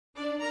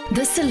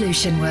The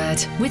Solution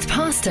Word with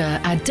Pastor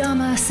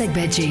Adama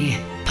Segbeji.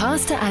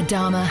 Pastor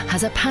Adama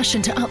has a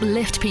passion to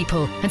uplift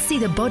people and see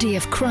the body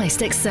of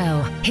Christ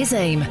excel. His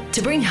aim,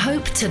 to bring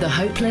hope to the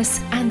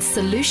hopeless and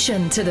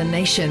solution to the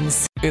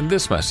nations. In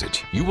this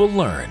message, you will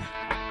learn.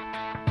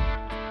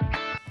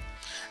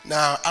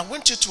 Now, I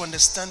want you to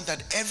understand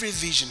that every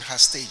vision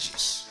has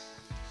stages.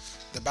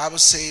 The Bible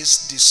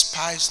says,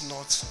 despise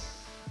not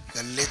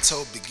the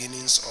little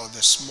beginnings or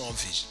the small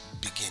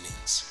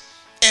beginnings.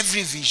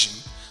 Every vision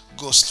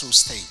goes through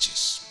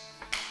stages.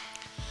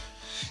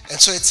 And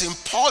so it's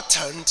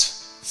important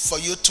for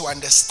you to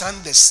understand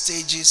the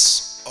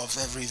stages of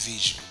every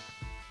vision.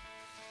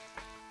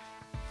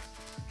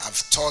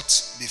 I've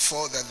taught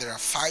before that there are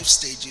 5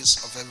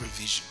 stages of every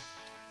vision.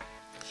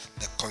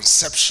 The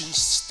conception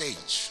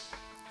stage.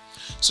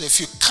 So if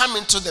you come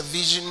into the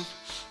vision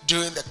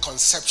during the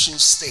conception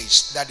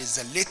stage, that is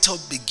the little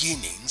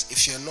beginnings,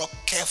 if you're not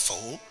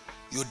careful,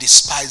 you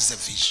despise the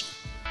vision.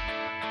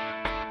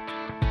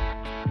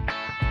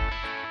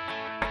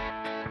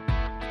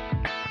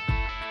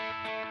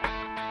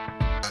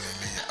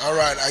 All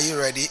right, are you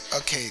ready?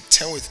 Okay,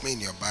 turn with me in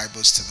your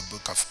Bibles to the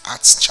book of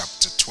Acts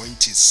chapter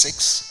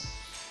 26.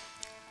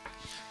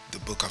 The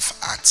book of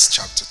Acts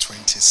chapter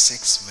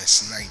 26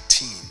 verse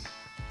 19.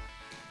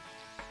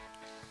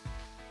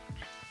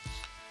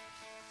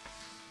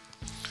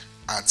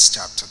 Acts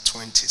chapter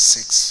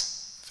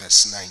 26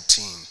 verse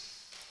 19.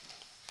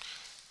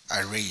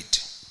 I read.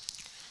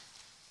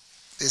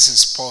 This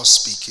is Paul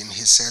speaking.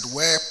 He said,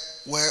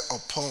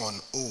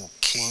 Whereupon, O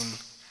King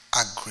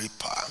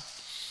Agrippa,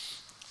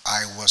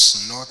 I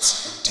was not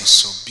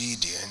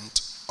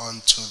disobedient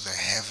unto the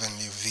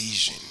heavenly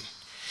vision,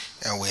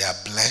 and we are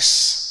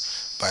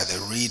blessed by the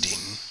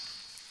reading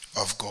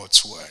of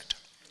God's word.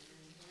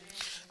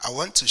 I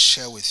want to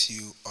share with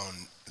you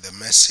on the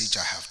message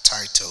I have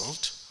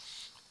titled,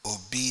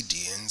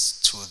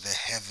 Obedience to the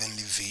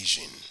Heavenly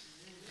Vision.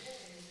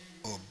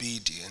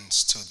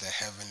 Obedience to the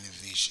Heavenly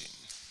Vision.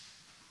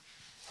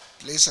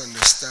 Please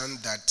understand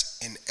that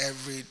in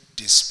every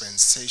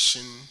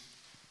dispensation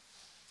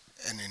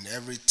and in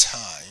every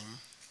time,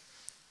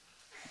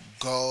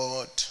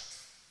 God,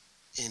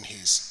 in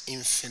his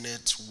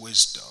infinite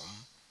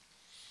wisdom,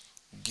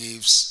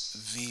 gives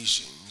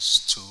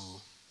visions to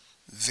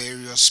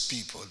various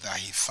people that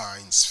he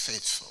finds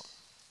faithful.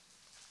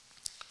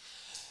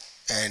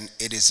 And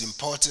it is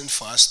important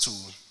for us to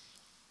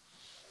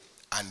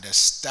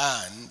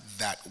understand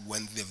that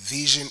when the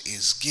vision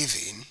is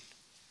given,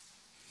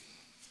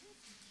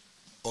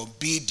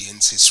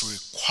 obedience is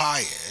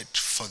required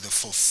for the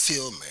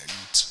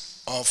fulfillment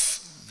of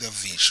the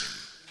vision.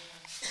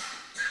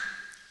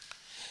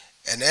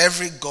 And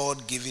every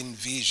God-given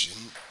vision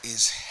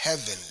is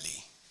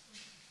heavenly.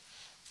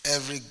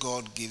 Every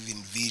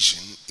God-given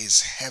vision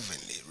is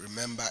heavenly.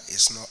 Remember,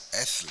 it's not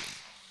earthly.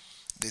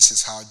 This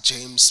is how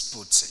James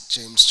puts it.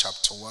 James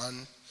chapter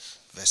 1,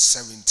 verse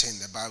 17.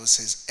 The Bible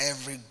says,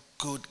 every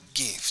good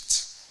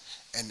gift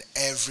and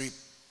every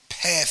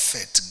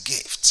perfect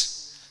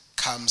gift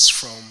comes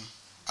from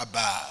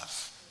above.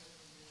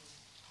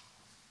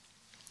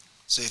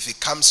 So if it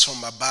comes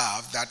from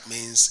above, that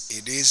means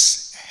it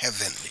is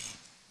heavenly.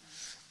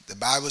 The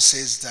Bible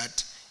says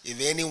that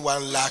if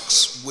anyone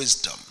lacks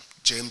wisdom,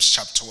 James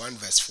chapter 1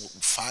 verse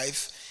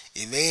 5,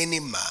 if any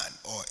man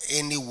or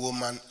any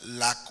woman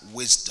lack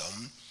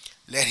wisdom,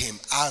 let him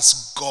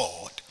ask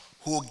God,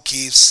 who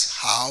gives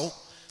how?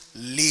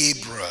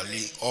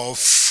 Liberally or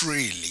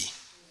freely.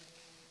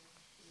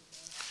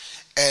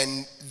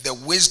 And the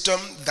wisdom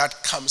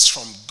that comes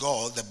from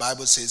God, the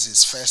Bible says,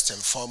 is first and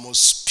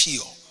foremost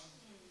pure.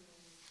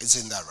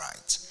 Isn't that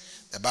right?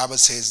 The Bible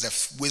says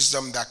the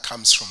wisdom that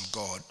comes from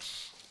God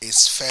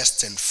is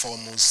first and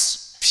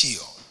foremost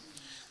pure.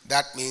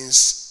 That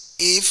means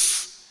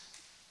if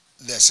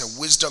there's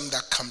a wisdom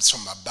that comes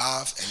from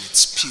above and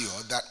it's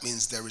pure, that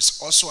means there is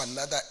also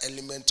another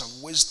element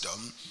of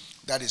wisdom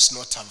that is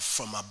not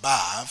from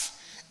above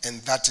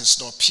and that is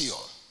not pure.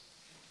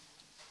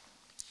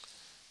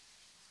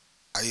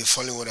 Are you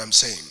following what I'm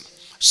saying?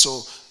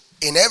 So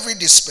in every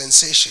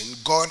dispensation,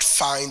 God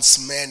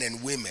finds men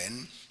and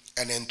women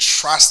and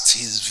entrusts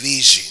his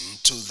vision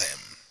to them.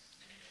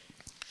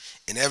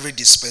 In every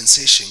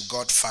dispensation,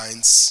 God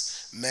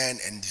finds men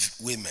and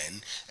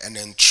women and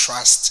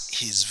entrusts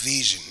his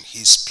vision,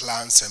 his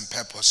plans and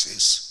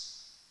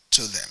purposes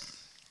to them.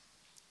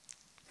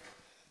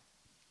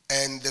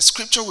 And the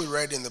scripture we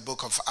read in the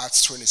book of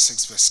Acts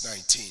 26 verse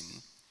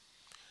 19,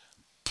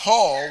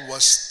 Paul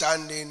was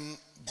standing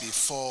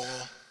before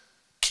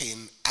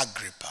King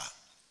Agrippa,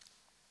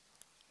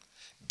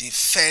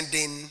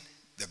 defending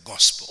the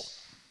gospel.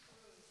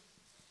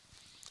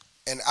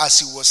 And as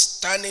he was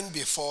standing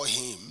before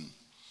him,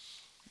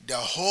 the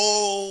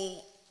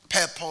whole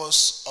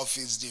purpose of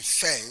his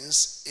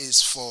defense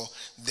is for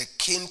the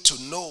king to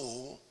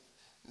know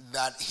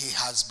that he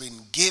has been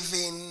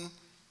given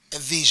a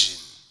vision.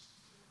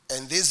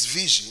 And this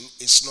vision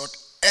is not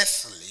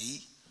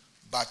earthly,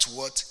 but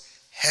what?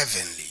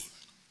 Heavenly.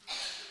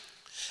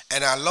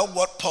 And I love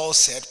what Paul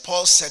said.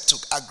 Paul said to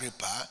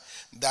Agrippa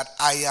that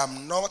I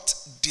am not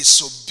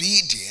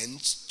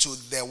disobedient to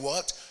the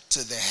what?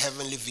 To the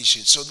heavenly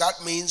vision. So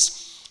that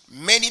means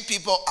many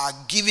people are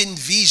given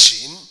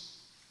vision,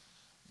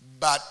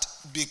 but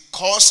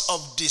because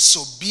of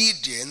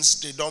disobedience,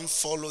 they don't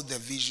follow the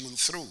vision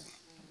through.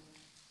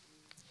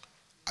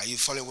 Are you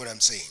following what I'm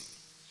saying?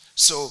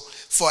 So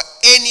for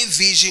any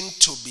vision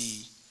to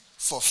be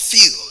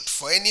fulfilled,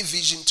 for any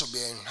vision to be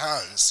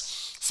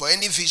enhanced, for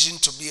any vision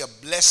to be a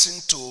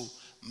blessing to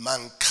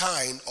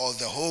mankind or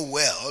the whole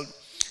world,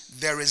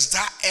 there is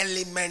that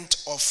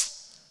element of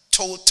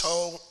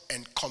total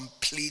and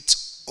complete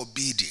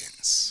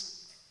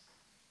obedience.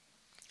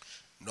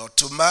 Not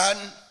to man,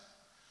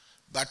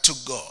 but to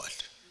God.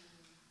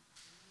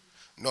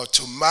 Not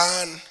to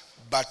man,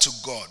 but to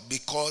God.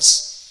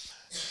 Because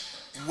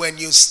when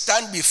you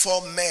stand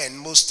before men,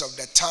 most of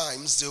the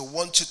times, they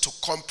want you to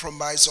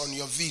compromise on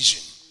your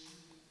vision.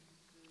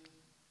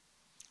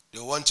 They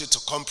want you to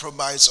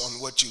compromise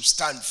on what you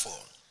stand for.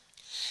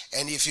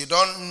 And if you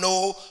don't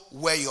know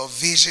where your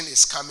vision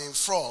is coming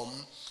from,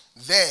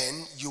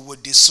 then you will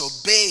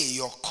disobey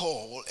your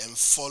call and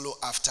follow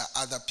after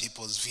other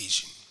people's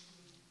vision.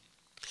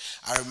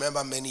 I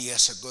remember many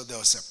years ago, there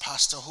was a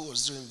pastor who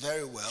was doing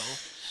very well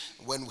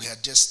when we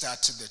had just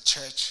started the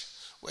church.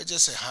 We're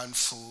just a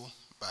handful,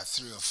 about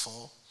 3 or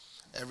 4.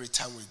 Every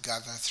time we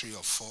gather, 3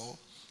 or 4,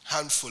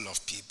 handful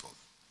of people.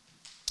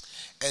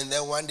 And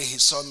then one day he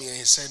saw me and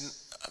he said,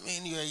 I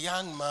mean, you're a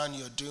young man,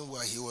 you're doing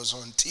well. He was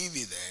on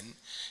TV then.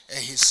 And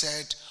he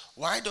said,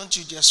 why don't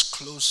you just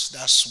close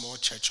that small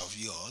church of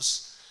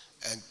yours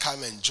and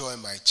come and join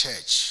my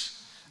church?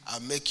 I'll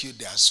make you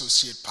the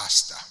associate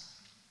pastor.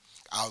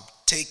 I'll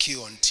take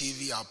you on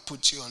TV. I'll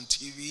put you on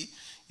TV.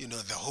 You know,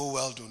 the whole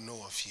world will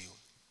know of you.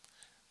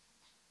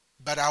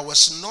 But I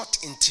was not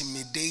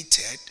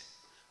intimidated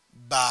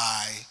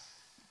by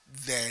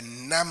the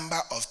number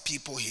of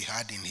people he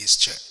had in his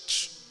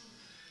church.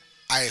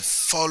 I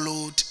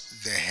followed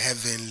the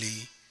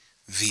heavenly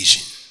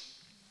vision.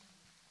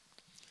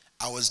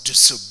 I was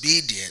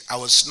disobedient. I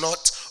was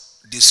not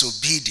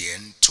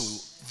disobedient to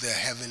the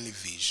heavenly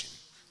vision.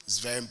 It's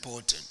very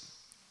important.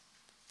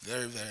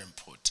 Very, very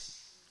important.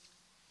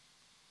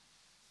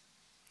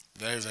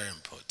 Very, very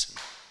important.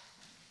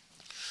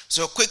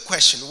 So, quick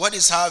question. What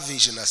is our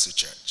vision as a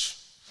church?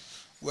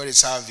 What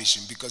is our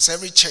vision? Because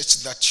every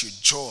church that you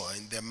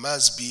join, there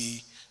must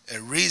be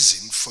a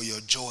reason for your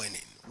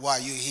joining. Why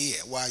are you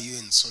here? Why are you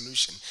in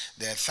Solution?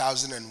 There are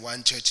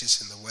 1,001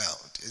 churches in the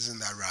world. Isn't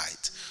that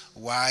right?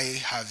 Why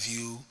have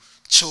you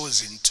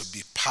chosen to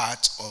be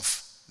part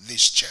of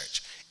this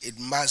church? It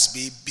must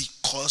be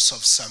because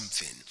of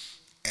something.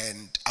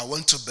 And I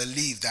want to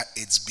believe that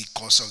it's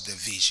because of the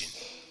vision.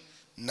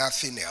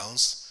 Nothing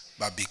else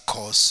but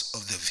because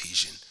of the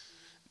vision.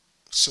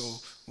 So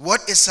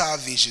what is our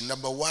vision?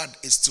 Number 1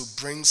 is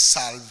to bring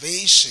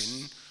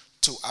salvation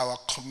to our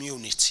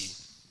community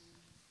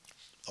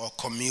or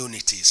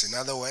communities. In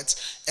other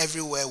words,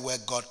 everywhere where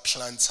God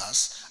plants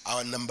us,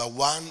 our number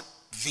 1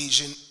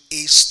 vision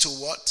is to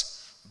what?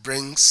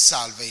 Bring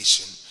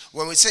salvation.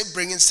 When we say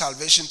bringing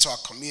salvation to our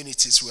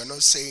communities, we're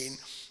not saying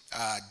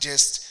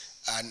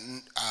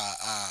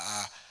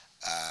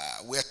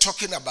we're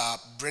talking about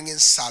bringing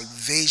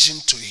salvation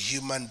to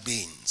human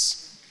beings.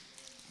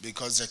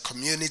 Because the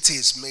community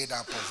is made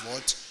up of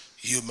what?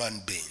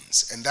 Human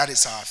beings. And that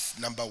is our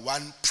number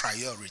 1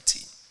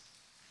 priority.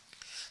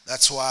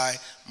 That's why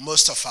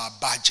most of our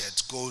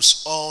budget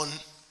goes on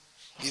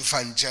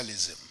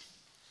evangelism.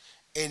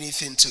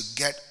 Anything to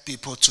get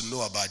people to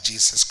know about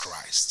Jesus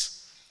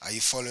Christ. Are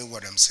you following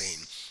what I'm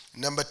saying?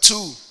 Number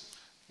two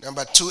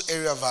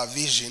area of our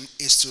vision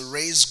is to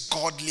raise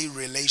godly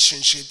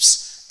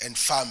relationships and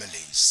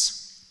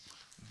families.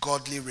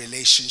 Godly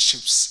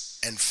relationships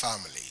and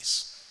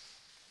families.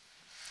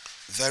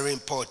 Very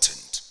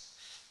important.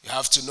 You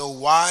have to know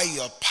why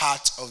you're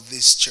part of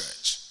this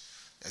church.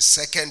 The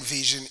second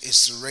vision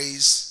is to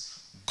raise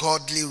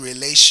godly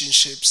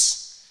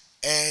relationships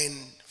and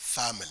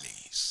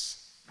families.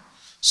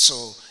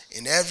 So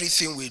in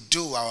everything we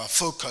do, our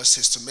focus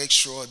is to make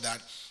sure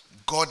that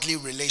godly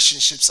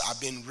relationships are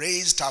being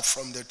raised up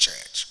from the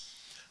church.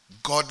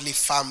 Godly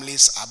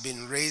families are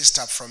being raised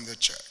up from the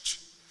church.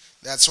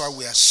 That's why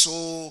we are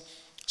so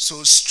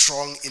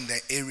strong in the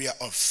area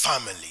of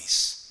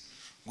families.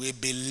 We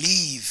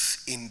believe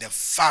in the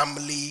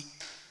family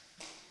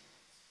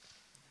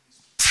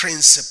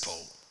principle,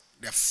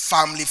 the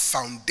family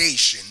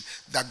foundation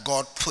that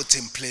God put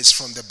in place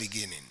from the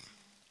beginning.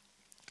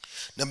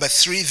 Number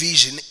 3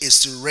 vision is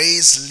to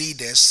raise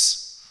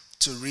leaders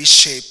to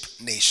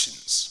reshape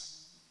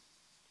nations.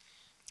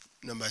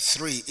 Number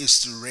 3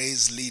 is to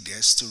raise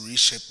leaders to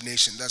reshape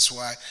nations. That's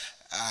why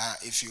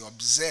if you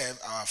observe,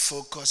 our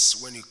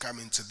focus when you come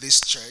into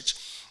this church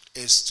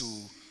is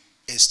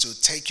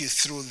to take you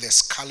through the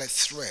scarlet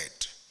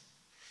thread.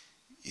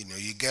 You know,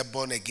 you get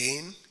born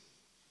again,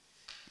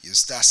 you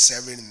start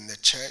serving in the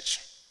church,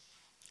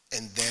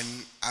 and then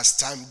as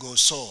time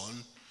goes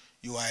on,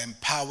 you are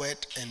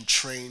empowered and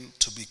trained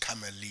to become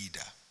a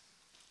leader.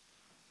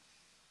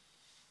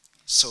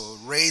 So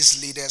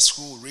raise leaders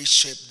who will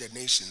reshape the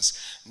nations.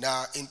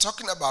 Now, in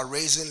talking about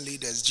raising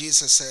leaders,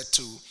 Jesus said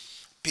to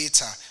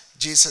Peter,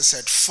 Jesus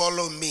said,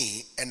 follow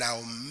me and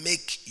I'll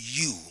make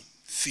you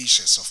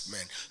fishers of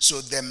men.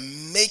 So the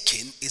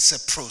making is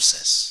a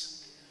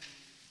process.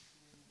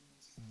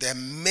 The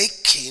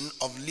making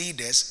of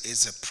leaders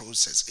is a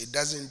process. It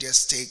doesn't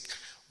just take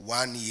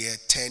 1 year,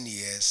 10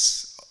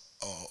 years,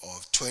 or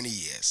 20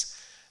 years.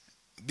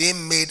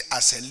 Being made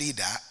as a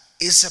leader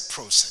is a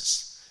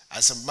process.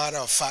 As a matter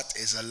of fact,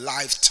 it's a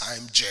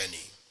lifetime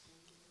journey.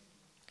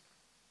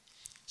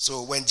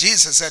 So when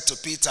Jesus said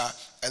to Peter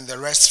and the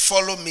rest,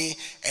 follow me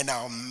and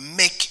I'll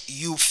make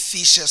you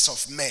fishers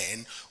of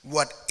men,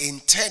 what in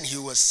turn he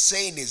was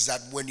saying is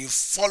that when you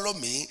follow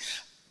me,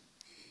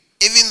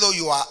 even though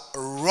you are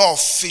raw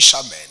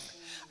fishermen,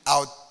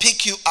 I'll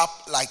pick you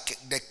up like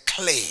the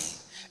clay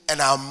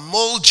and I'll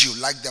mold you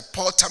like the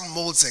potter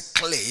molds a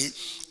clay,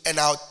 and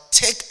I'll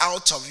take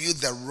out of you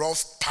the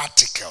rough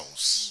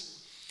particles.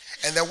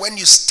 And then when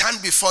you stand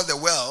before the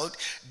world,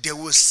 they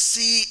will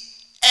see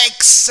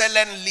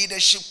excellent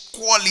leadership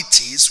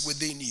qualities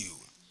within you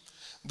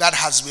that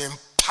has been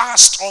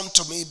passed on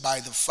to me by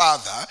the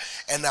Father,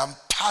 and I'm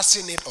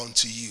passing it on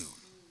to you.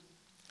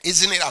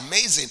 Isn't it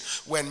amazing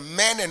when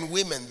men and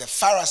women, the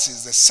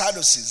Pharisees, the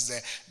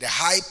Sadducees, the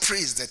high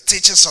priests, the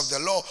teachers of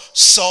the law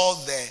saw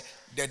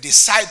the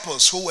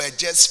disciples who were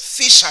just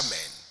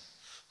fishermen,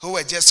 who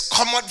were just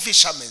common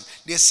fishermen.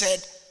 They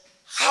said,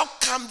 how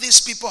come these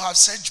people have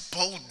such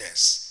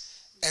boldness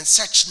and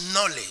such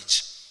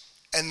knowledge?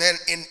 And then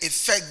in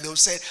effect they'll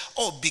say,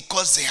 oh,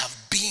 because they have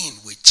been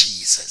with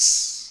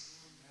Jesus.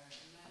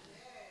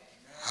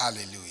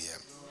 Hallelujah.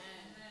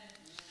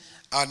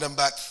 Our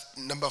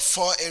number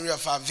 4 area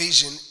of our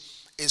vision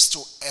is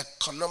to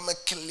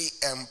economically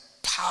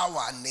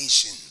empower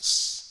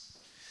nations.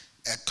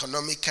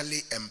 Economically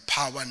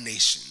empower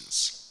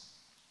nations.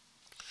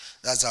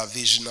 That's our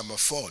vision number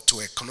 4,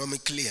 to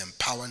economically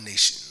empower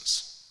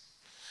nations.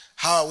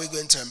 How are we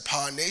going to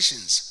empower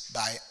nations?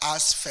 By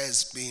us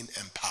first being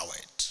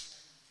empowered.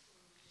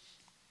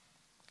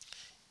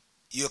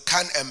 You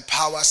can't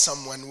empower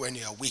someone when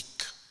you're weak.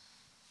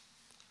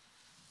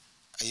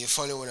 Are you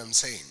following what I'm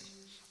saying?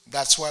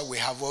 That's why we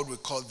have what we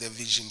call the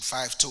Vision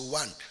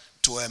 521,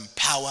 to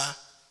empower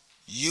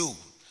you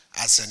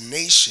as a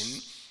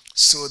nation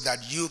so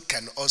that you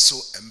can also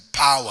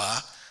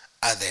empower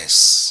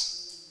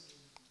others.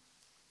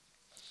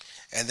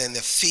 And then the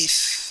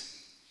 5th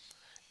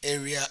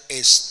area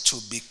is to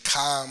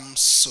become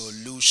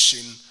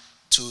solution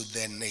to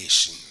the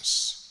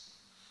nations.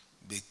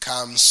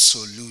 Become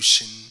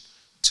solution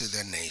to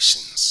the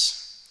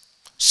nations.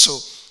 So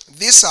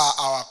these are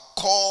our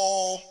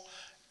core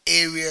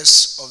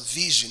areas of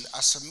vision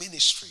as a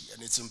ministry,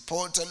 and it's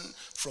important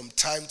from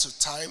time to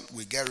time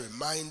we get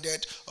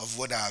reminded of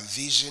what our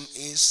vision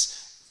is.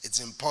 It's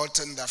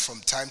important that from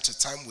time to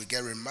time we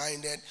get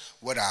reminded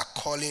what our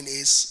calling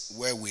is,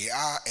 where we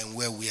are and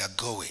where we are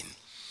going.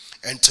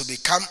 And to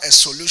become a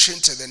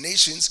solution to the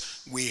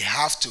nations, we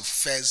have to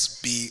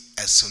first be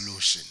a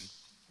solution.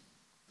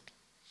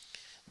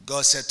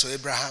 God said to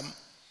Abraham,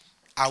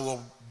 I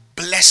will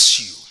bless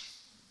you.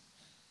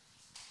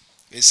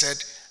 He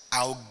said,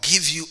 I'll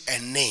give you a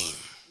name.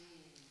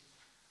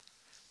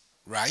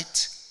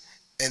 Right?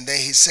 And then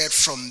he said,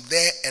 from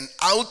there and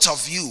out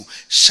of you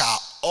shall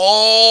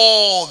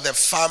all the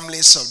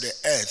families of the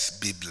earth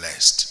be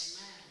blessed.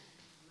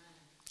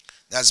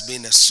 That's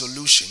been a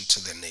solution to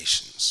the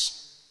nations.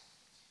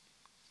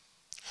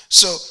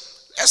 So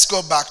let's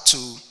go back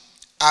to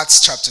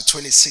Acts chapter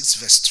 26,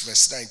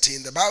 verse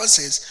 19. The Bible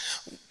says,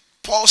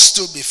 Paul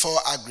stood before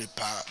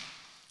Agrippa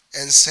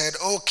and said,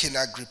 O King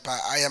Agrippa,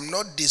 I am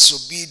not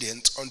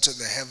disobedient unto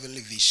the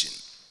heavenly vision.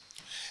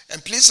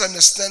 And please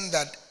understand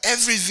that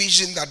every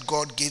vision that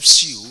God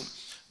gives you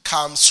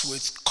comes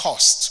with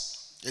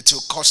cost. It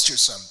will cost you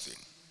something.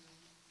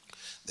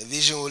 The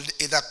vision will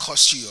either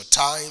cost you your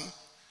time,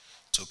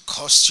 it will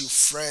cost you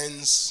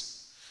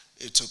friends,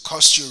 it will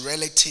cost you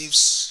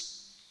relatives,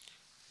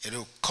 it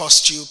will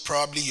cost you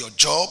probably your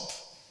job,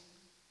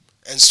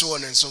 and so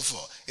on and so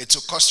forth. It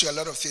will cost you a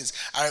lot of things.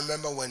 I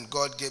remember when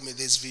God gave me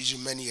this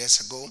vision many years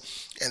ago,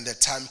 and the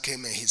time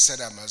came and he said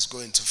I must go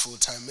into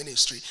full-time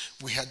ministry.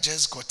 We had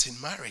just gotten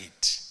married.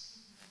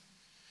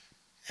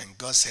 And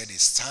God said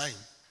it's time.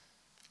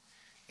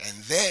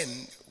 And then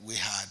we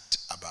had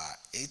about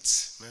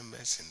 8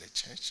 members in the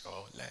church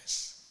or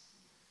less.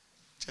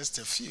 Just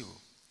a few.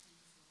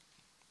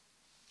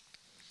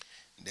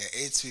 The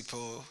 8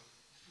 people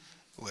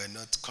were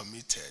not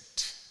committed.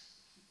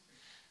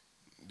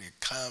 They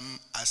come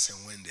as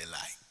and when they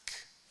like.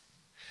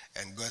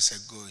 And God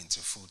said, go into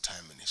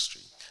full-time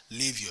ministry.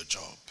 Leave your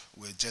job.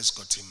 We've just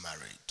gotten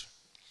married.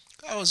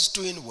 I was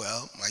doing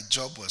well. My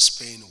job was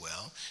paying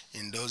well.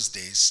 In those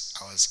days,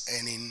 I was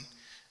earning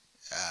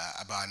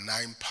about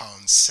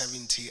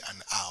 £9.70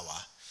 an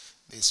hour.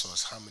 This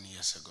was how many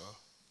years ago?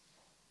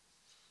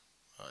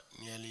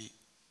 Nearly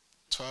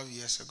 12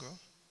 years ago?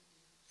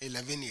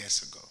 11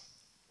 years ago.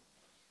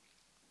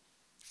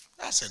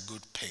 That's a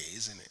good pay,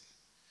 isn't it?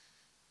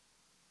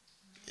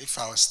 If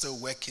I was still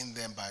working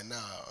there by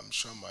now, I'm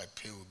sure my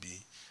pay would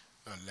be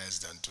not less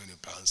than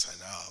 £20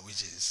 an hour,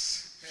 which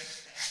is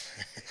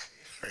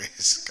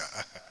praise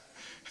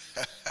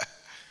God.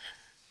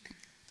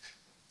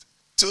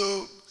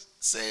 To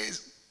say,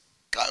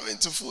 come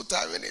into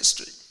full-time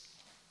ministry.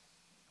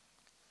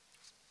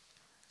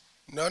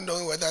 Not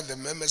knowing whether the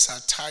members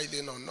are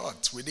tithing or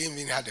not. We didn't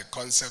even have the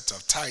concept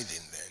of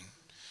tithing then.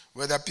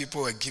 Whether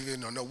people were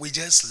giving or not. We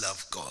just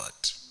love God.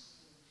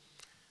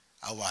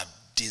 Our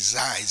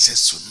desire is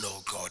just to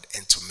know God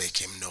and to make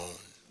him known.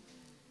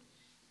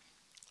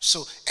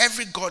 So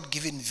every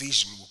God-given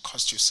vision will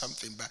cost you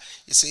something. But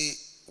you see,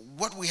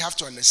 what we have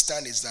to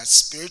understand is that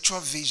spiritual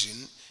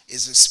vision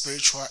is a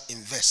spiritual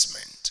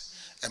investment.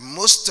 And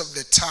most of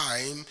the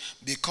time,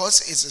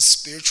 because it's a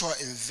spiritual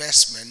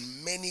investment,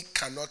 many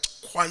cannot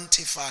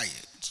quantify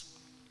it.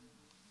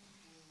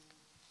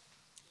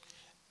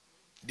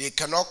 They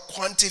cannot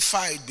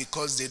quantify it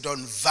because they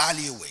don't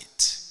value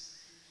it.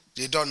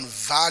 They don't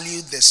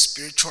value the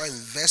spiritual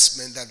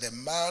investment that the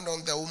man or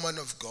the woman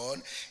of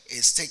God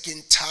is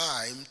taking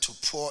time to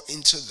pour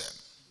into them.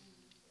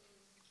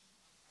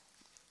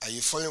 Are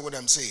you following what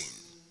I'm saying?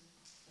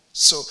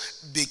 So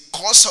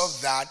because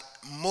of that,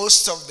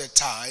 most of the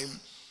time,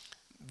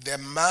 the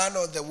man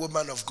or the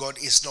woman of God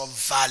is not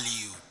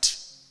valued,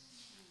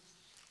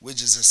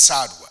 which is a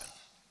sad one.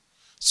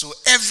 So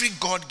every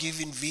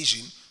God-given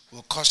vision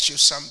will cost you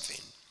something.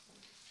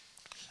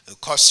 It will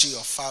cost you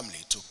your family.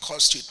 It will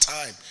cost you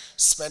time,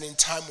 spending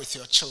time with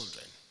your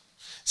children,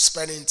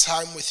 spending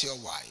time with your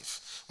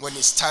wife. When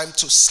it's time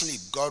to sleep,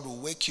 God will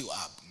wake you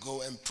up.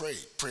 Go and pray.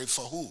 Pray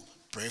for who?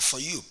 Pray for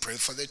you. Pray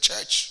for the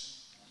church.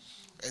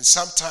 And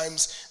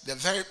sometimes the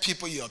very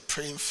people you are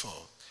praying for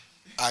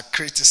are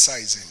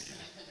criticizing you.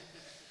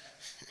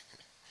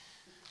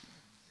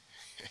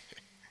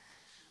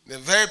 The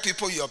very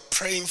people you're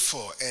praying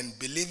for and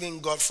believing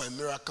God for a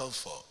miracle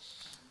for,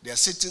 they're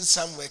sitting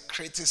somewhere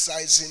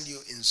criticizing you,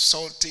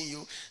 insulting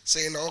you,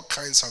 saying all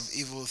kinds of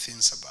evil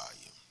things about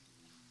you.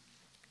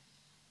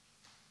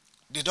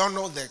 They don't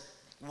know that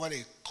what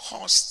it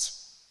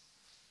costs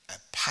a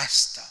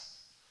pastor,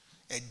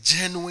 a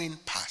genuine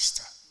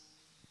pastor,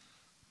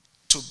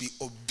 to be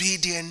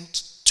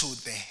obedient to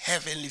the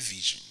heavenly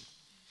vision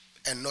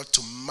and not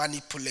to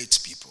manipulate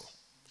people.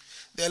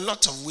 There are a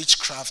lot of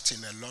witchcraft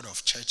in a lot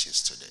of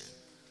churches today,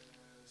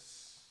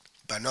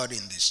 but not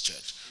in this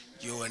church.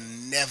 You will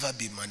never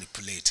be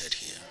manipulated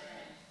here.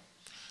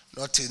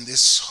 Not in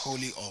this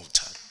holy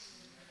altar.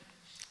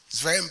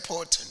 It's very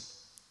important.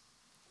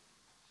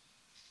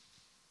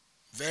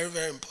 Very,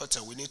 very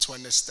important. We need to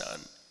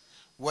understand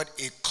what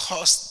it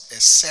costs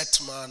a set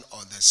man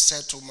or the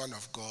set woman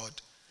of God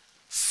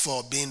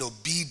for being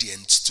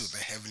obedient to the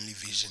heavenly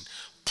vision.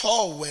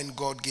 Paul, when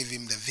God gave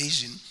him the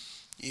vision,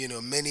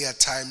 many a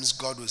times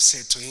God will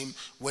say to him,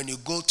 when you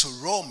go to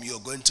Rome, you're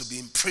going to be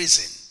in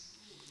prison.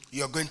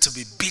 You're going to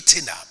be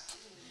beaten up.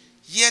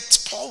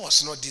 Yet Paul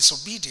was not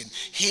disobedient.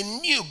 He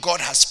knew God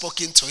had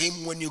spoken to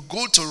him. When you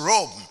go to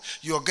Rome,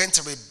 you're going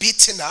to be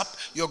beaten up.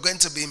 You're going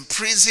to be in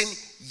prison.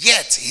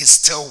 Yet he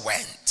still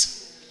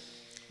went.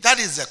 That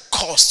is the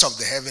cost of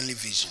the heavenly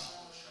vision.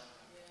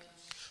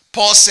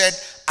 Paul said,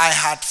 I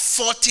had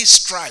 40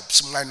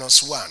 stripes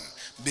minus one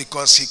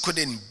because he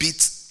couldn't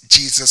beat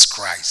Jesus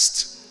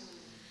Christ.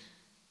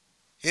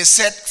 He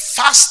said,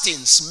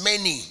 fastings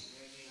many.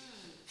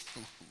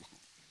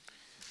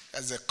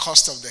 That's the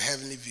cost of the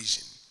heavenly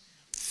vision.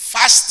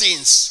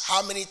 Fastings,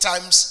 how many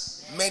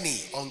times?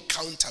 Many,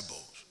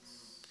 uncountable.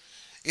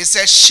 He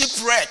said,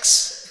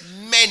 shipwrecks,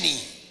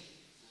 many.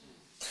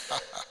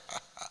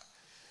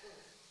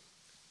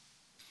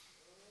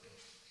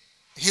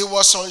 He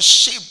was on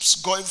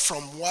ships going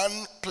from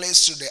one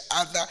place to the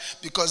other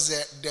because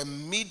the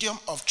medium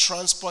of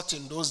transport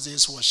in those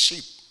days was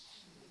ship.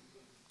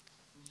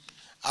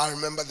 I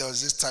remember there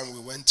was this time we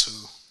went to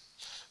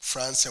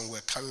France and we're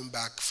coming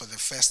back. For the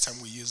first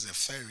time we used the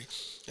ferry.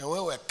 And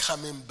when we're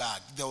coming back,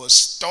 there was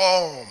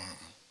storm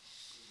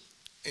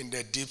in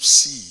the deep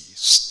sea.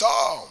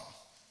 Storm.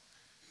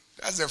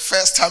 That's the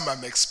first time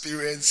I'm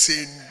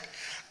experiencing,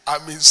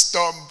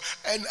 storm.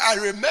 And I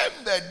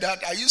remember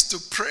that I used to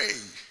pray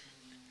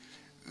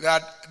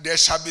that there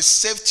shall be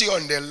safety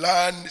on the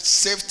land,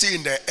 safety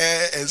in the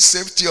air, and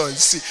safety on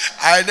sea.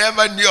 I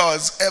never knew I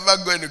was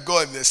ever going to go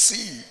on the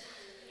sea.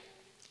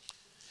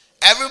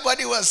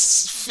 Everybody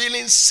was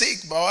feeling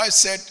sick. My wife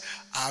said,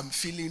 I'm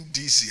feeling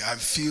dizzy. I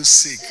feel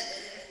sick.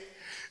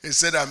 He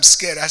said, I'm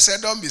scared. I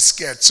said, don't be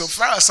scared. So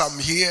far as I'm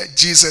here,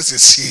 Jesus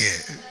is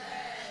here.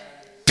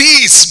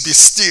 Peace be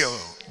still.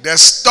 The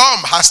storm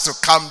has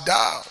to come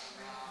down.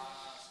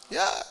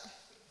 Yeah.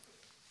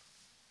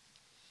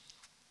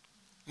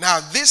 Now,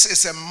 this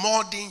is a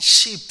modern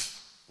ship.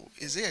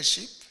 Is it a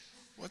ship?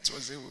 What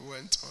was it we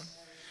went on?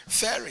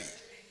 Ferry.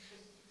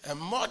 A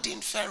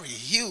modern ferry,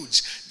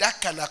 huge, that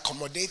can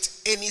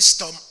accommodate any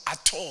storm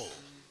at all.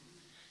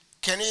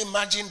 Can you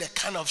imagine the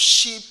kind of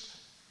ship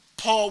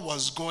Paul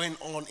was going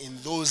on in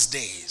those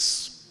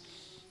days?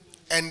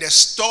 And the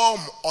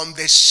storm on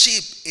the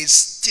ship is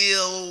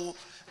still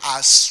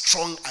as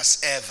strong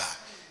as ever.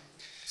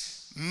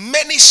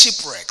 many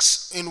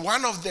shipwrecks. In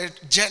one of the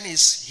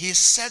journeys, he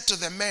said to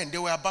the men, they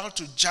were about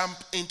to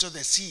jump into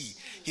the sea.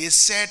 He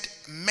said,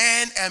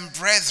 men and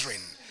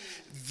brethren,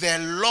 the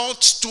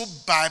Lord stood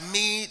by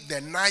me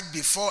the night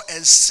before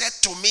and said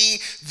to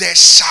me, there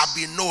shall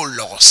be no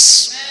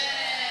loss.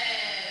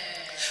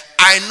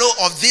 I know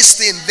of this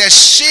thing, the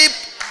ship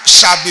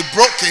shall be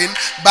broken,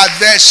 but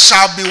there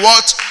shall be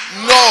what?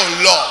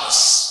 No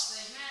loss.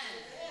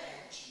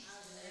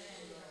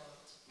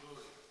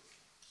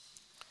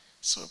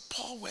 So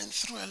Paul went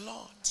through a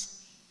lot.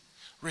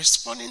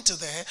 Responding to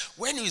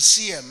when you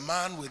see a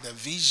man with a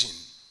vision,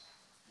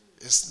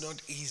 it's not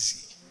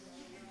easy.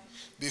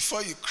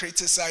 Before you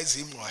criticize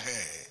him or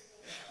her,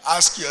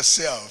 ask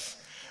yourself,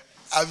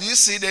 have you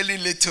seen any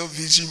little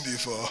vision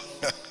before?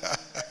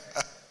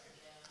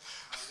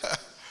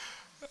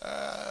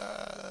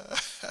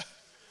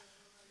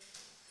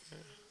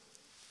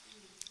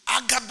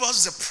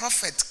 Agabus the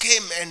prophet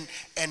came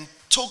and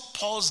took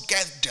Paul's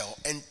girdle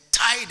and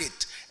tied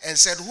it and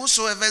said,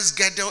 whosoever's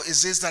girdle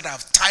is this that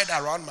I've tied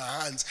around my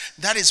hands,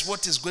 that is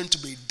what is going to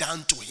be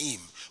done to him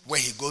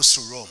when he goes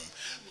to Rome.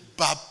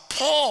 But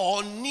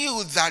Paul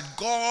knew that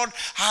God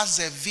has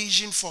a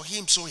vision for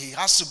him, so he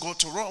has to go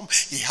to Rome.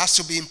 He has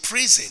to be in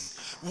prison.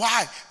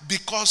 Why?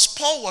 Because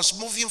Paul was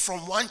moving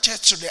from one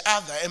church to the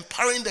other,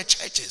 empowering the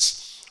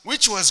churches,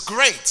 which was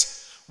great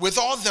with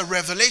all the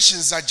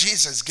revelations that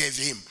Jesus gave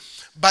him.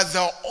 But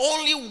the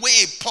only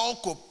way Paul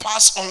could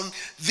pass on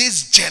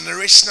this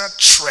generational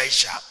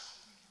treasure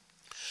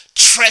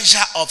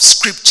of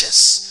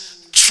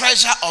scriptures,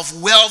 treasure of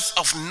wealth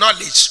of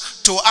knowledge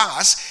to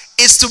us,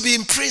 is to be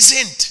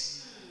imprisoned,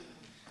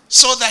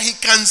 so that he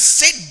can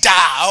sit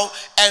down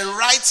and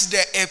write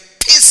the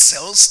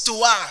epistles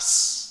to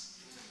us.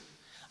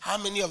 How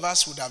many of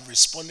us would have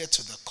responded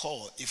to the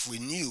call if we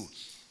knew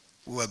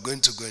we were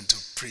going to go into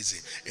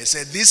prison and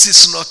said, this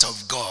is not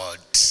of God?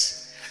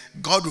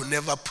 God will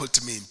never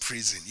put me in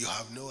prison. You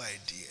have no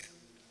idea.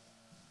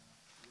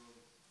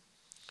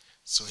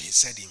 So he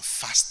said, in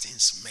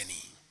fastings,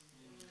 many.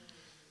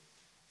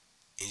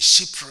 In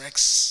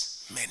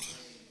shipwrecks, many.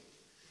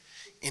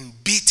 In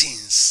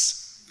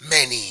beatings,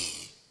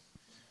 many.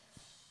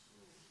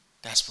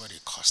 That's what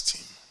it cost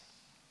him.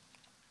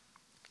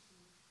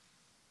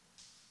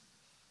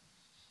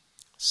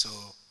 So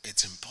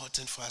it's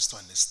important for us to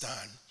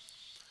understand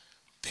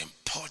the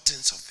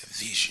importance of the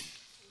vision.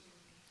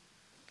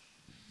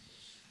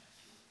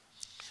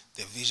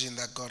 The vision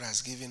that God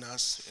has given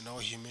us in all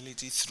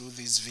humility. Through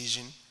this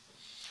vision,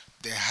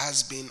 there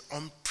has been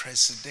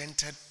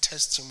unprecedented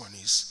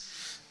testimonies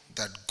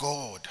that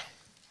God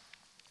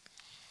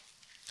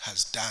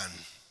has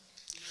done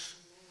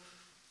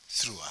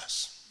through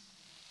us.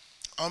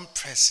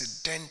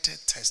 Unprecedented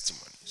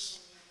testimonies.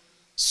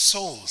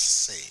 Souls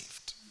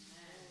saved.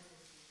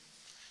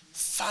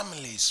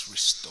 Families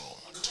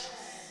restored.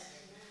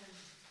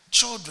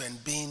 Children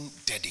being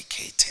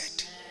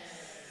dedicated.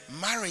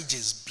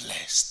 Marriages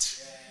blessed.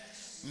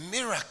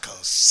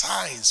 Miracles,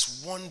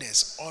 signs,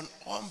 wonders on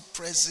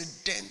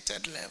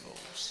unprecedented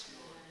levels.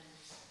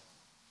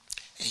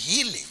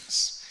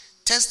 Healings,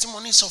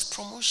 testimonies of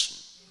promotion,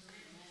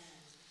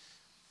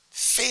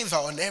 favor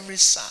on every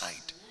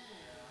side.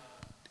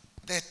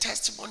 The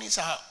testimonies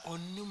are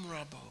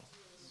innumerable.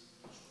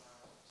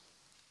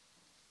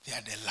 They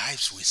are the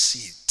lives we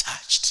see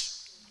touched.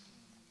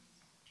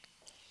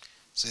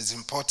 So it's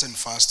important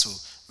for us to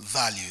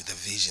value the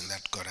vision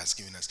that God has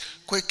given us.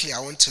 Quickly,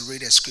 I want to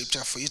read a scripture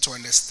for you to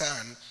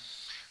understand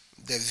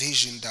the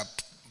vision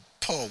that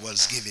Paul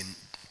was given.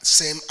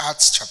 Same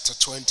Acts chapter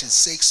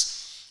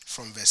 26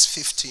 from verse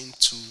 15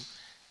 to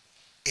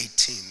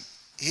 18.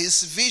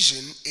 His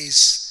vision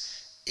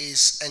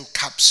is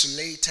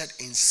encapsulated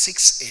in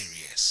 6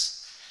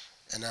 areas.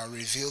 And I'll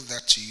reveal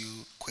that to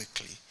you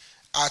quickly.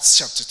 Acts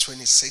chapter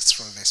 26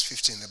 from verse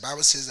 15. The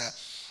Bible says that,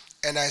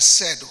 and I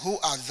said, who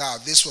art thou?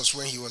 This was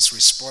when he was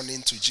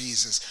responding to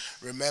Jesus.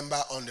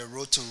 Remember on the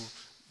road to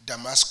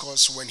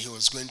Damascus when he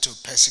was going to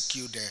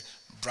persecute the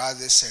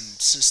brothers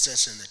and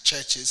sisters in the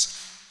churches.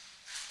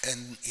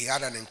 And he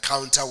had an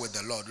encounter with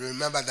the Lord.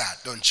 Remember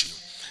that, don't you?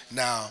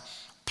 Now,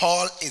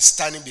 Paul is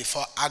standing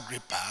before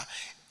Agrippa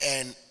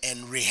and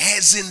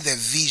rehearsing the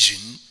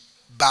vision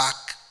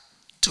back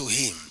to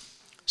him.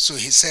 So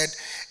he said,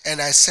 and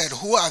I said,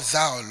 who art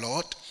thou,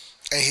 Lord?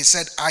 And he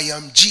said, I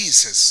am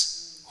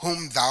Jesus,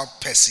 whom thou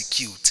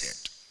persecuted.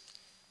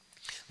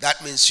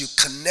 That means you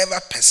can never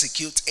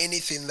persecute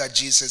anything that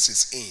Jesus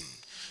is in.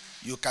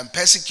 You can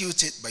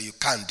persecute it, but you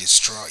can't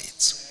destroy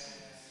it.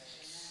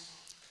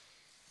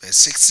 Verse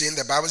 16,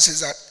 the Bible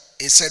says that,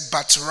 it said,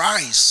 but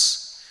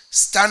rise,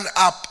 stand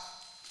up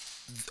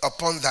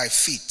upon thy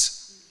feet.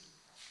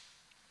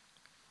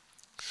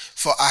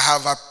 For I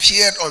have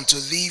appeared unto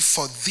thee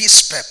for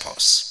this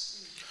purpose,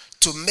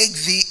 to make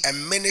thee a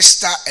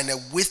minister and a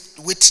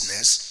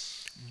witness,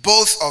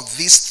 both of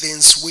these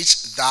things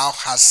which thou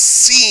hast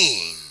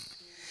seen,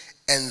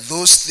 and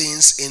those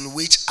things in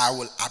which I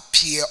will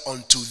appear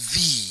unto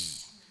thee.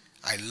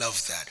 I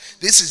love that.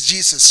 This is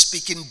Jesus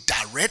speaking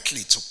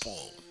directly to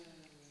Paul.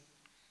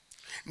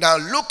 Now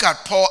look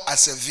at Paul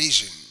as a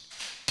vision.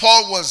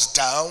 Paul was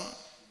down.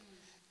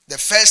 The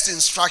first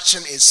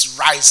instruction is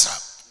rise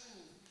up.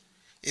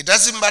 It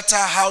doesn't matter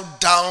how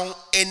down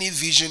any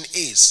vision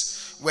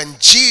is. When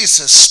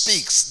Jesus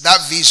speaks,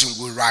 that vision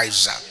will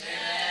rise up.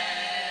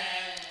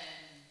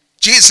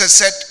 Jesus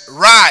said,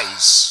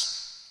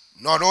 rise.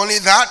 Not only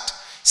that,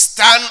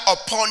 stand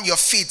upon your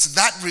feet.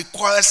 That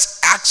requires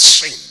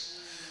action.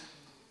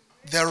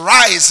 The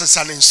rise is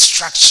an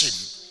instruction,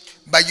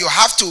 but you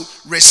have to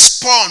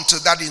respond to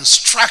that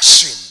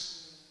instruction.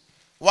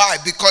 Why?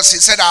 Because he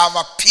said, I have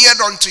appeared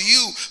unto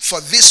you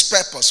for this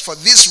purpose, for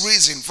this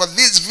reason, for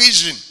this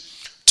vision,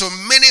 to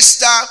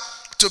minister,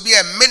 to be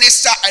a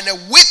minister and a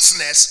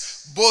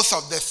witness, both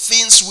of the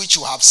things which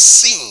you have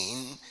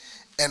seen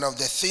and of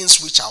the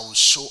things which I will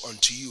show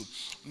unto you.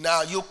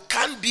 Now, you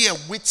can't be a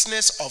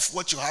witness of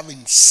what you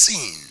haven't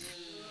seen.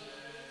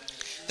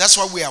 That's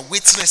why we are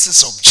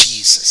witnesses of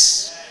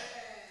Jesus.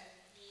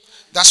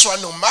 That's why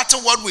no matter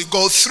what we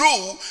go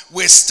through,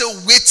 we're still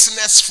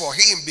witness for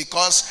him,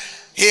 because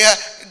here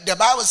the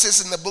Bible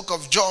says in the book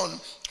of John,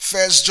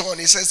 1 John,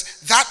 it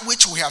says, that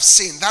which we have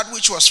seen, that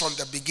which was from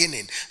the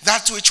beginning,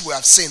 that which we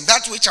have seen,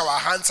 that which our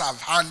hands have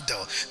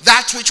handled,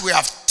 that which we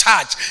have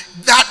touched,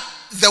 that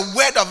the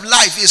word of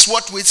life is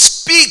what we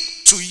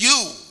speak to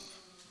you.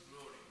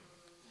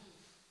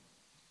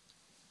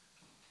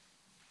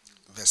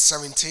 Verse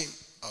 17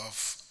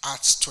 of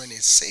Acts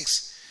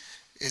 26,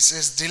 it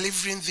says,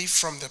 delivering thee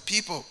from the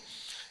people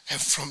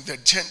and from the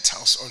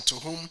Gentiles unto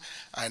whom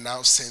I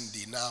now send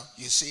thee. Now,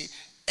 you see,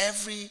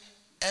 every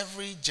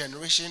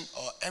generation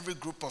or every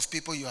group of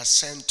people you are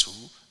sent to,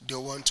 they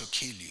want to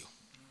kill you.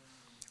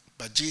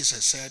 But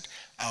Jesus said,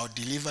 I'll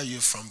deliver you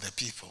from the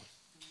people.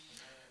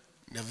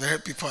 The very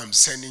people I'm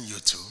sending you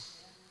to,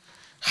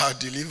 I'll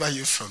deliver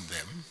you from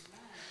them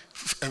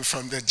and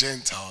from the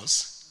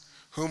Gentiles,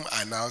 whom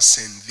I now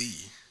send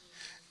thee.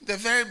 The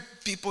very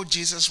people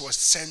Jesus was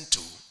sent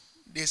to,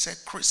 they said,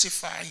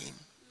 crucify him.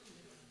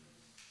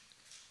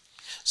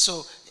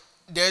 So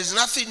there is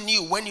nothing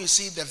new when you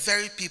see the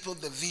very people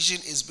the vision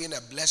is being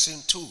a blessing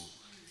to.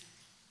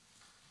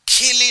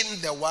 Killing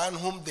the one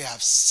whom they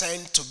have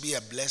sent to be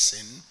a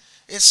blessing,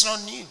 it's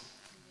not new.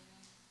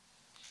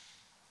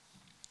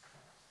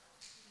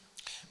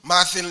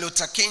 Martin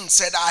Luther King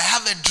said, I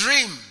have a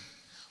dream.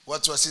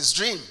 What was his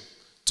dream?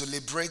 To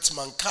liberate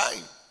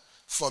mankind,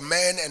 for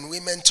men and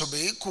women to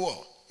be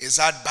equal. Is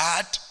that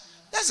bad?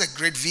 That's a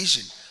great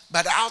vision.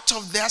 But out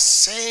of that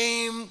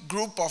same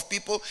group of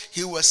people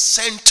he was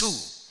sent to,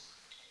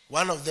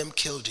 one of them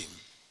killed him.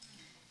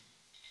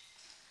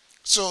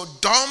 So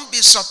don't be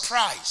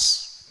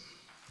surprised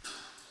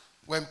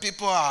when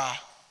people are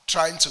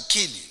trying to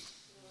kill you.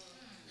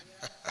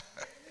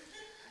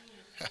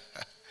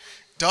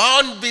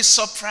 Don't be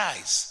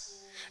surprised.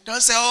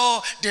 Don't say,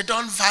 oh, they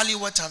don't value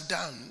what I've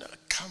done. No,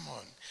 come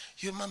on.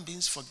 Human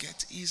beings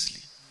forget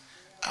easily.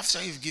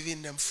 After you've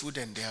given them food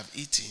and they have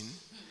eaten,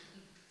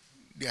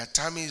 their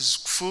tummy is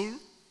full.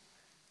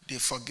 They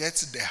forget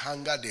the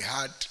hunger they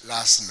had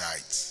last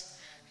night.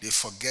 They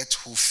forget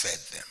who fed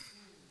them.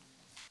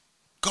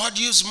 God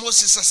used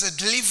Moses as a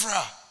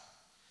deliverer.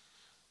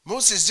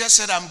 Moses just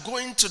said, I'm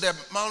going to the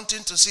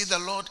mountain to see the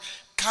Lord,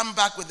 come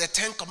back with the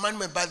 10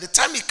 Commandments. By the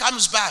time he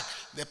comes back,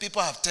 the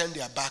people have turned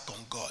their back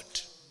on God.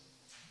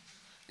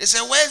 They say,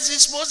 where's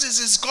this Moses?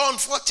 He's gone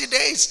 40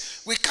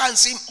 days. We can't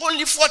see him.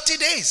 Only 40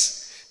 days.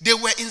 They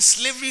were in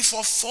slavery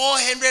for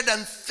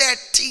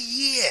 430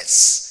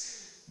 years.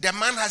 The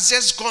man has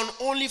just gone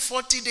only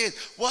 40 days.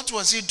 What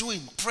was he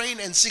doing? Praying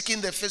and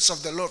seeking the face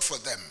of the Lord for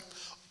them.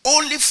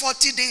 Only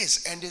 40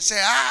 days. And they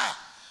say,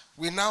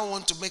 we now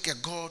want to make a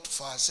God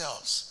for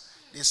ourselves.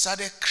 They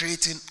started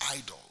creating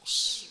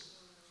idols.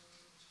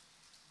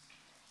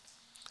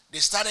 They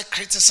started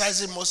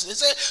criticizing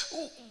Moses. They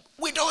said,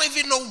 we don't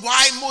even know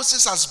why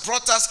Moses has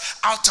brought us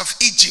out of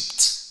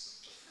Egypt.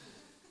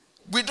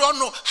 We don't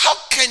know. How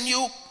can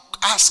you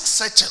ask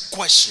such a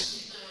question?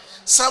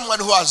 Someone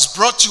who has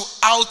brought you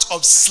out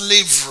of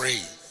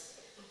slavery.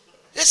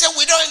 They said,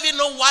 we don't even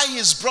know why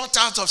he's brought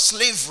out of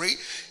slavery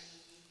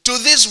to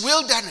this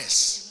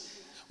wilderness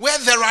where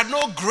there are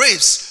no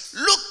graves.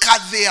 Look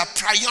at their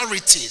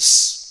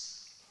priorities.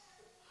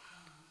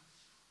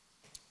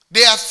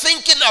 They are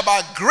thinking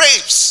about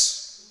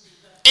graves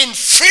in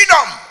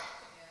freedom.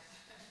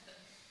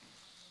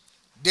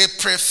 They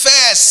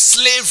prefer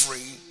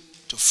slavery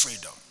to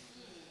freedom.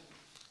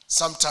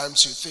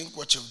 Sometimes you think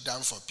what you've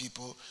done for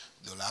people,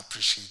 they'll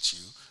appreciate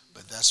you,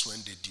 but that's when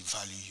they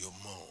devalue you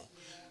more.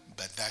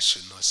 But that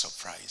should not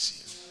surprise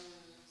you.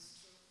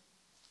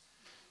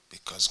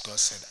 Because God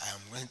said,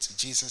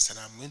 Jesus said,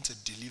 I'm going to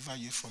deliver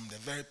you from the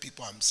very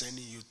people I'm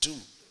sending you to.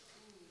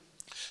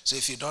 So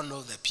if you don't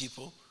know the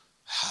people,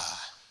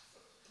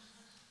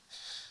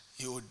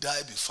 you will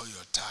die before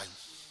your time.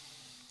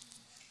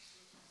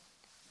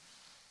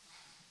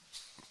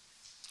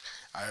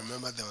 I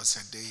remember there was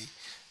a day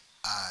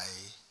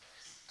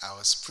I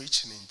was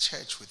preaching in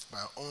church with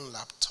my own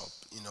laptop,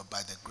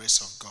 by the grace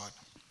of God.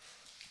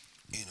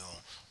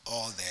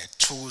 All the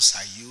tools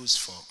I use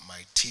for my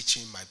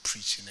teaching, my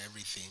preaching,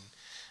 everything.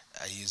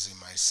 I use it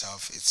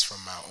myself. It's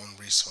from my own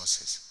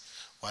resources.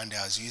 One day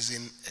I was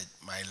using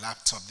my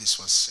laptop. This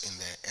was in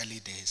the early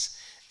days.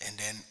 And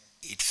then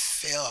it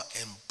fell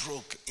and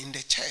broke in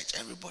the church.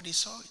 Everybody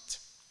saw it.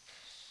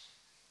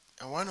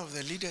 And one of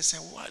the leaders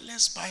said, well,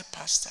 let's buy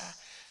Pastor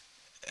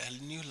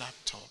a new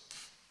laptop.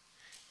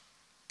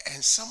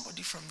 And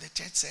somebody from the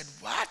church said,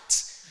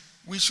 what?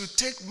 We should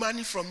take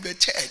money from the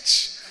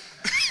church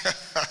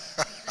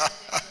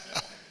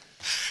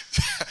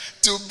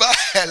to buy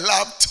a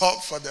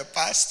laptop for the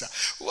pastor.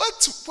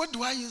 What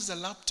do I use the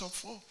laptop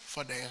for?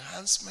 For the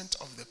enhancement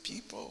of the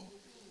people.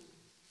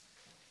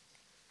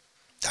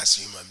 That's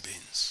human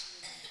beings.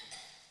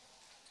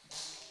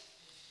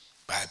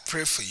 But I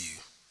pray for you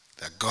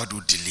that God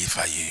will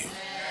deliver you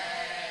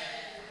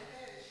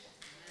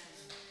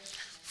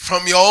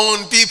from your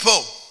own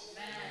people.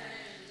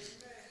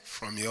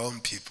 From your own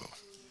people.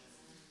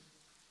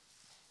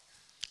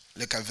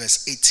 Look at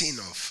verse 18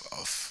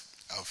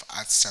 of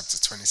Acts chapter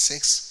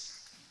 26.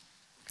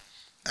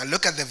 And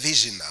look at the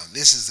vision now.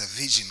 This is the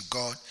vision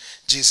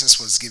Jesus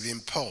was giving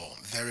Paul.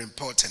 Very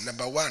important.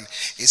 Number one,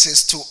 it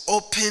says to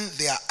open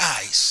their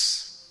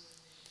eyes.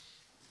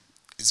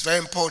 It's very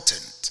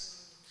important.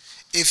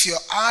 If your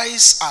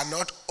eyes are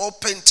not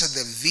open to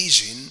the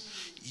vision,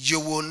 you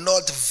will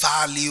not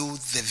value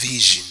the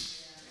vision.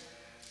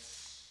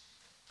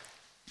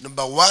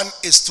 Number one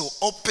is to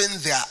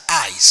open their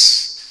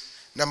eyes.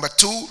 Number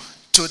two,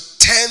 to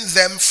turn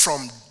them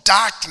from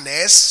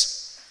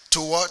darkness to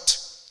what?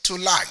 To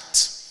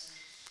light.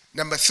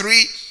 Number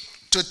three,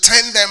 to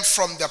turn them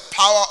from the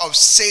power of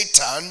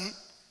Satan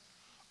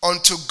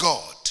unto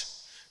God.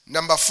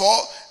 Number four,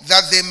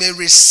 that they may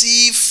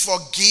receive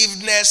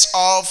forgiveness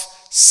of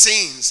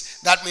sins.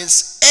 That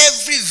means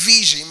every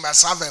vision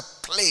must have a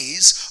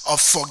place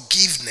of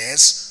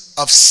forgiveness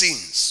of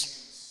sins.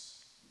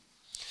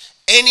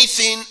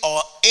 Anything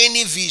or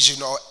any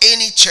vision or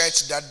any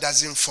church that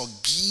doesn't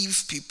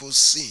forgive people's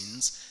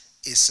sins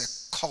is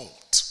a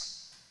cult.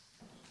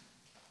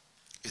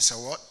 It's a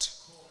what?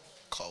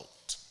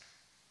 Cult.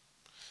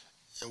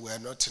 And we are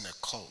not in a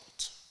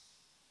cult.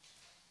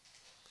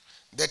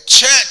 The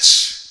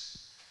church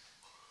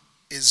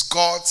is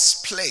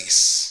God's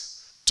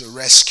place to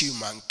rescue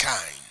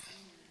mankind.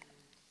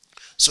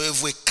 So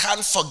if we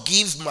can't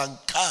forgive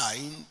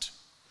mankind,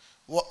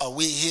 what are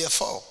we here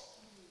for?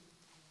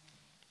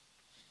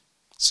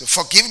 So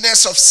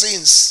forgiveness of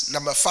sins.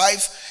 Number 5,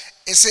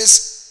 it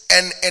says,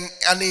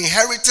 an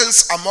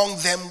inheritance among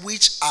them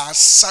which are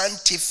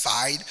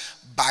sanctified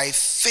by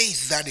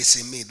faith that is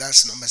in me.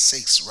 That's number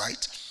 6,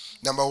 right?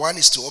 Number 1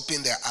 is to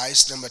open their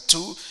eyes. Number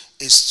 2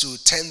 is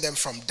to turn them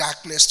from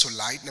darkness to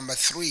light. Number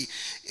 3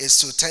 is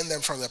to turn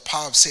them from the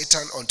power of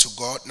Satan unto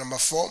God. Number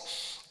 4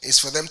 is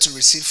for them to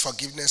receive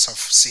forgiveness of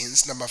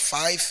sins. Number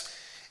 5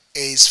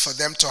 is for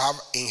them to have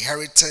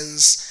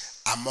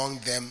inheritance among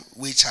them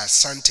which are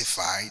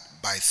sanctified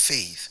by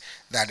faith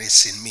that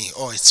is in me.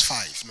 Oh, it's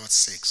 5, not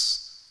 6.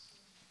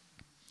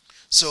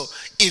 So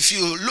if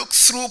you look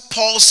through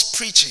Paul's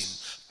preaching,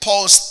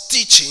 Paul's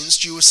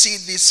teachings, you will see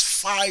this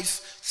 5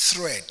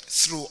 thread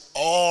through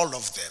all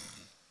of them.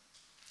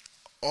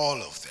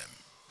 All of them.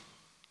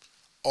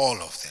 All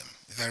of them.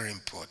 Very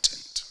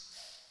important.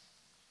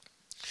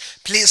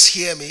 Please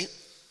hear me.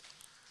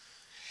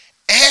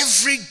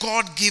 Every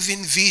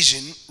God-given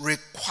vision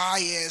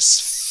requires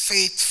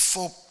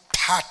faithful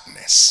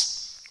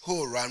partners who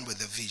will run with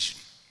the vision.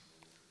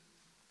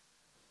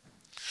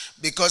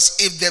 Because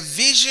if the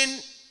vision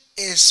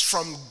is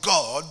from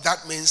God,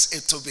 that means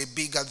it will be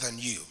bigger than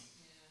you.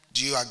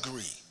 Do you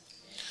agree?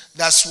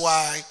 That's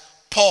why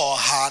Paul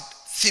had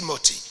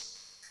Timothy.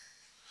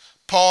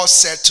 Paul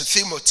said to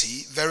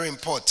Timothy, very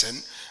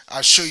important,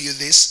 I'll show you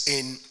this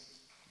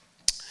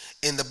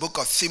in the book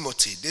of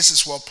Timothy. This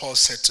is what Paul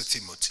said to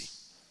Timothy.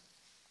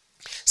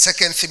 2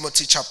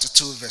 Timothy chapter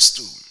 2 verse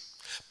 2.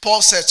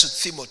 Paul said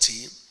to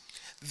Timothy,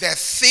 the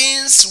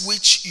things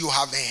which you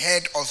have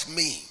heard of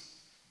me,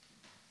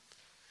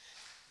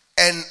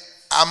 and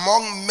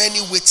among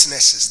many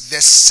witnesses,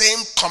 the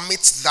same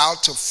commit thou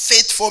to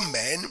faithful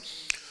men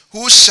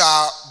who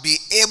shall be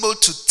able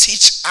to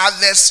teach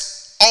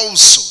others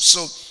also.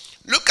 So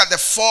look at the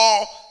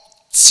 4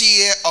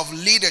 tier of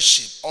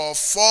leadership or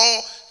 4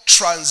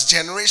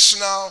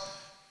 transgenerational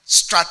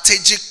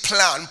strategic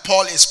plan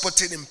Paul is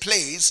putting in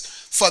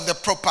place for the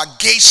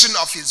propagation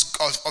of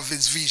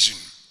his vision.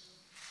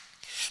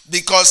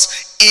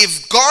 Because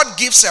if God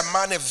gives a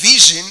man a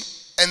vision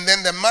and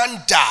then the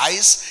man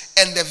dies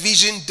and the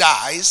vision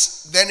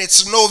dies, then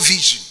it's no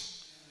vision.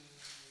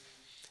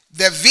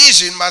 The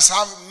vision must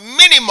have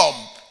minimum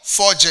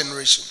 4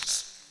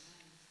 generations.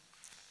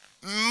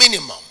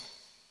 Minimum.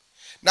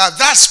 Now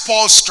that's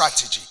Paul's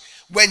strategy.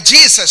 When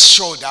Jesus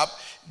showed up,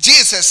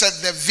 Jesus said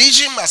the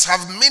vision must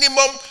have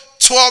minimum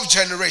 12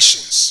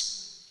 generations.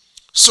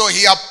 So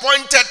he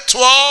appointed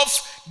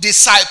 12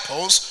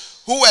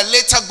 disciples who were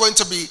later going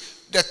to be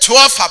the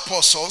 12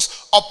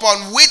 apostles,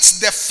 upon which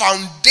the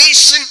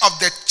foundation of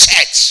the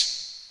church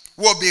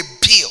will be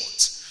built,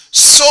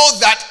 so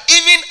that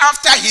even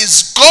after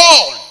he's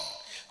gone,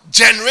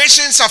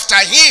 generations after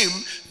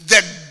him,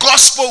 the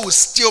gospel will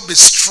still be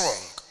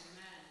strong.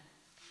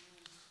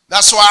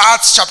 That's why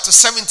Acts chapter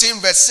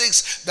 17 verse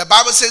 6, the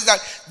Bible says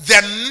that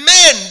the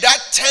men that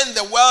turned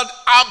the world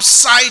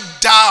upside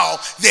down,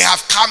 they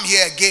have come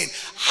here again.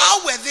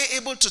 How were they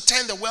able to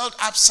turn the world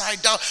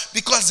upside down?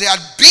 Because they had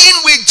been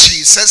with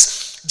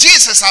Jesus.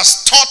 Jesus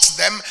has taught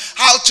them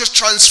how to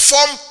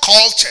transform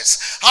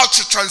cultures, how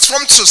to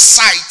transform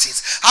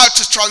societies, how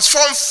to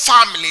transform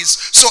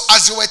families. So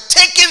as they were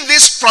taking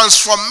this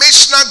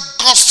transformational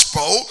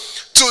gospel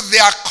to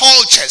their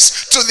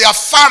cultures, to their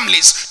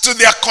families, to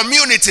their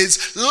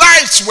communities,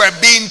 lives were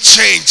being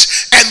changed.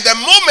 And the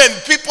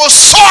moment people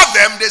saw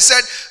them, they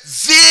said,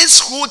 this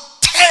who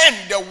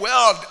turned the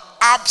world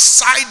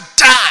upside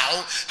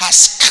down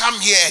has come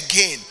here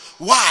again.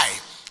 Why?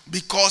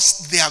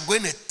 Because they are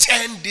going to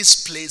turn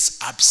this place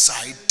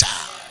upside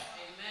down.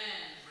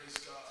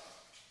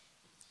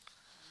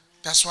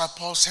 That's why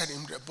Paul said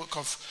in the book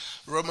of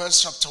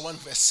Romans chapter 1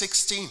 verse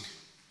 16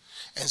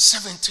 and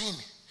 17.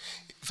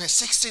 Verse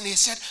 16, he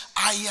said,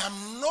 I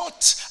am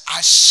not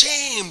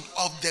ashamed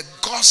of the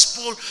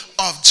gospel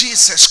of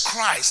Jesus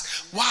Christ.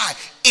 Why?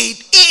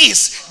 It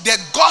is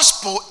the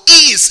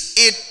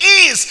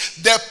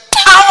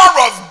power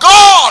of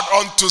God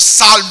unto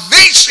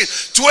salvation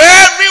to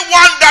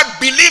everyone that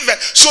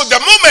believeth. So the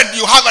moment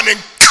you have an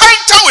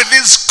encounter with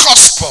this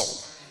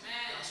gospel,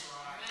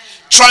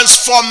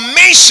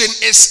 transformation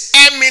is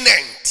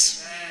imminent.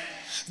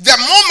 The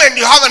moment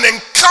you have an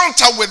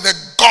encounter with the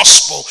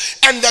gospel,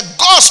 and the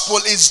gospel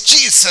is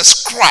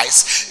Jesus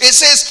Christ, it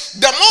says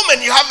the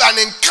moment you have an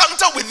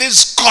encounter with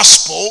this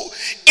gospel,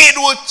 it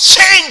will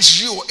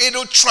change you, it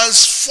will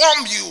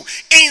transform you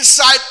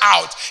inside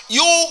out.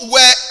 You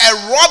were a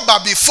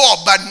robber before,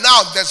 but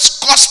now this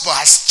gospel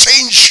has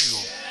changed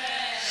you.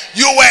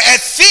 You were a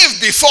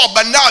thief before,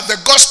 but now the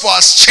gospel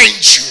has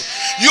changed you.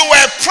 You were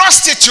a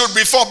prostitute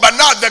before, but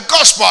now the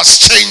gospel has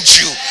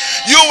changed you.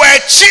 You were a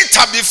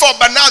cheater before,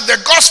 but now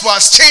the gospel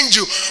has changed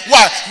you.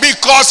 Why?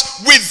 Because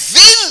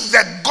within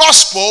the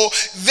gospel,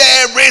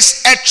 there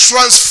is a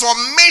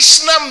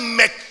transformational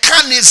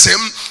mechanism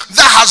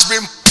that has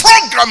been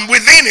programmed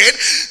within it,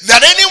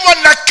 that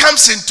anyone that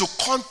comes into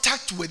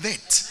contact with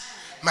it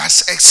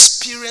must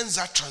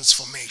experience that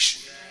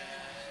transformation.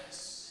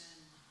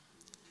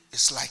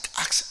 It's like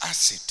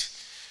acid.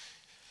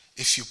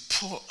 If you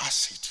pour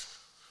acid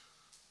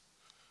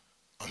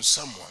on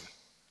someone,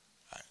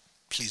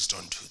 please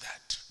don't do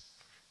that.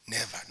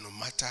 Never, no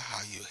matter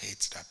how you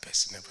hate that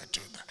person, never do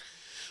that.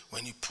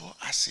 When you pour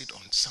acid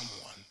on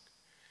someone,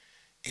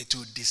 it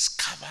will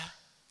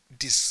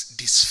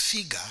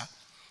disfigure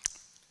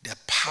the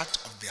part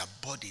of their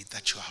body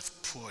that you have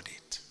poured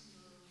it.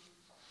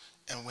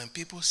 And when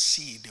people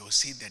see, they will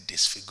see the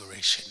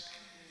disfiguration.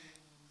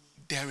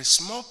 There is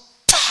more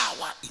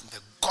power in the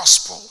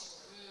gospel,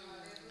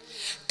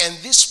 and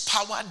this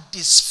power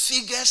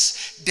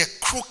disfigures the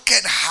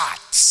crooked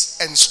hearts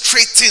and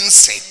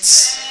straightens it.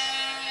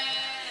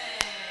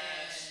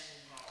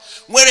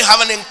 When you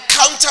have an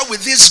encounter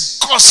with this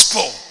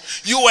gospel,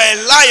 you were a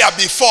liar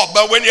before,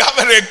 but when you have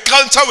an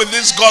encounter with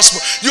this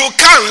gospel, you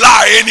can't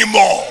lie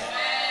anymore.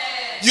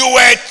 You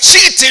were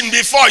cheating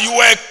before, you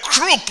were a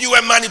crook, you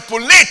were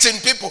manipulating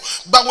people,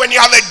 but when you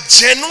have a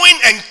genuine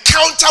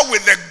encounter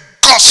with the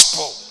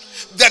gospel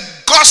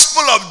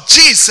of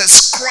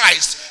Jesus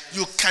Christ,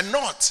 you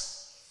cannot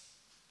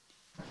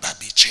but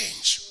be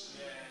changed.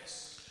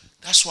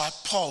 That's why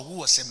Paul, who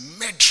was a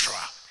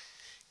murderer,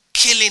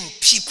 killing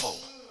people,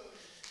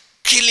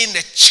 killing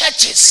the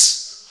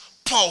churches,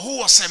 Paul, who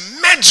was a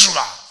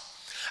murderer,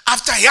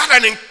 after he had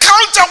an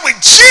encounter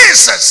with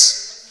Jesus,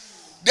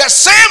 the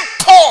same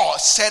Paul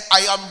said,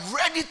 I am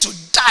ready to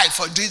die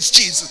for this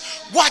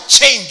Jesus. What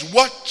changed?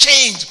 What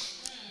changed?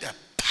 The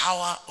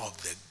power of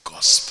the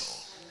gospel.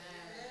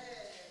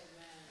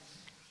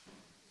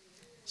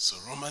 So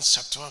Romans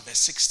chapter 1 verse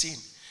 16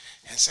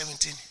 and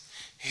 17,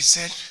 he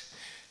said,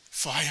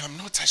 for I am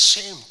not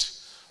ashamed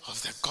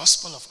of the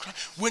gospel of Christ.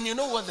 When you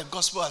know what the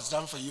gospel has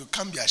done for you, you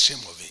can't be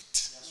ashamed of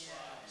it.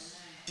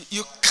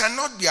 You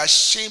cannot be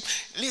ashamed.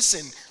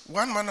 Listen,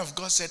 one man of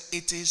God said,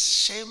 it is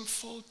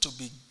shameful to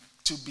be,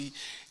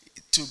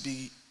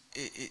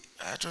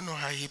 I don't know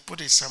how he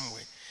put it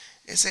somewhere.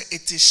 He said,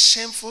 it is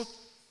shameful.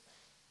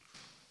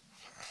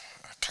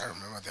 I can't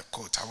remember the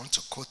quote. I want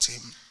to quote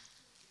him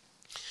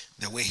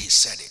the way he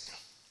said it.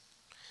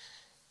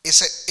 He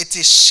said, it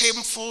is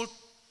shameful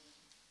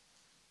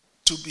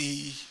to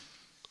be,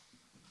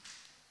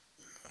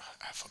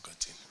 I've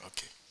forgotten.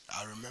 Okay,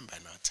 I'll remember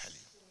and I'll tell you.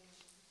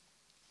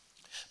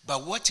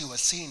 But what he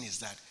was saying is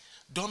that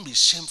don't be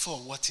shameful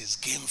of what is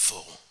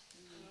gainful.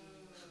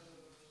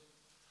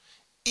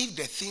 If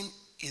the thing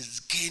is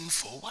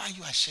gainful, why are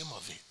you ashamed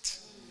of it?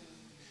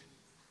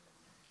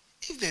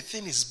 If the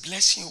thing is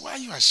blessing you, why are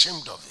you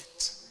ashamed of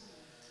it?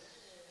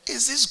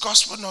 Is this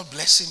gospel not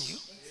blessing you?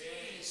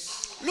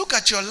 Yes. Look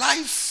at your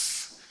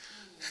life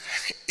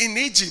in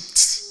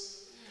Egypt.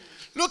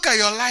 Look at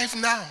your life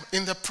now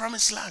in the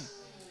promised land.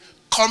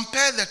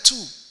 Compare the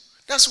two.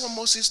 That's what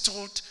Moses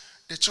told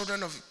the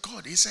children of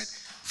God. He said,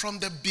 from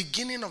the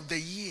beginning of the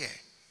year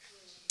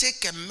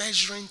take a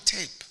measuring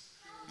tape,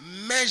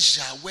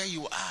 measure where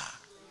you are.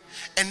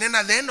 And then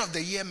at the end of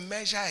the year,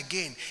 measure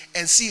again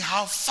and see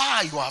how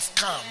far you have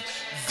come.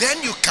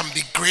 Then you can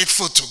be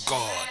grateful to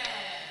God.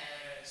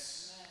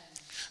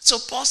 So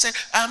Paul said,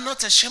 I am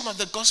not ashamed of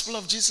the gospel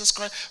of Jesus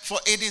Christ, for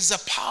it is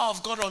the power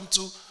of God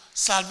unto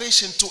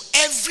salvation to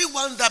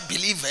everyone that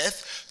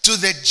believeth, to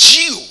the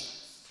Jew.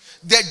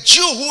 The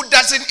Jew who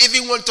doesn't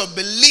even want to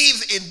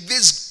believe in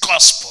this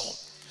gospel.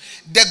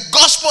 The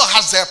gospel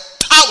has the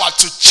power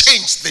to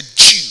change the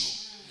Jew.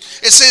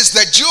 It says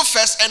the Jew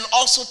first and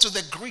also to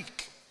the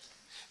Greek.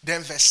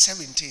 Then verse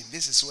 17,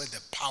 this is where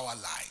the power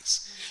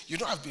lies. You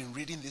know, I've been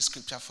reading this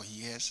scripture for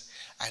years.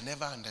 I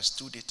never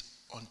understood it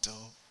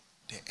until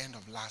the end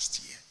of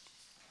last year.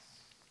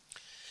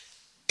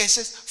 It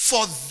says,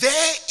 for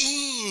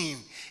therein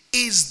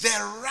is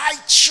the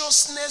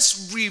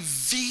righteousness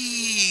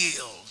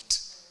revealed.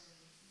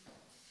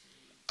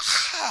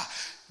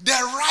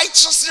 The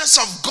righteousness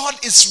of God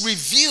is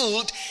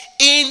revealed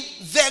in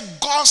the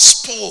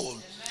gospel.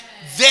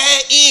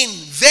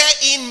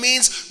 Therein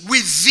means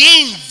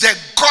within the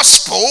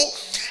gospel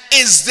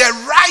is the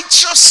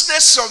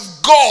righteousness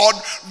of God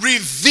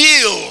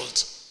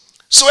revealed.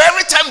 So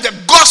every time the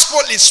gospel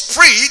is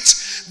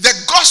preached, the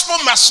gospel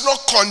must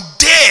not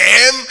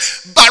condemn,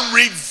 but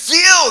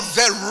reveal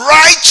the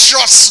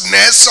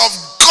righteousness of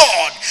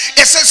God.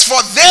 It says,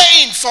 for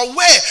therein, for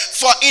where?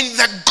 For in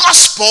the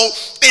gospel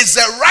is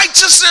the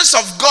righteousness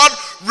of God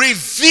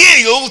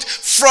revealed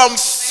from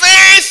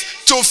faith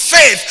to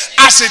faith.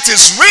 As it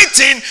is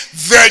written,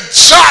 the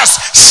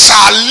just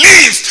shall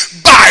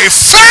live by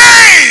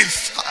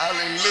faith.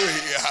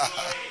 Hallelujah.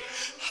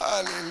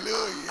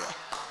 Hallelujah.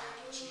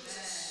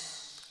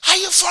 Are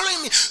you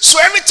following me? So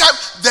every time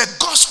the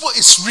gospel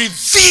is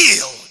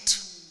revealed,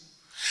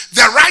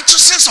 the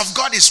righteousness of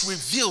God is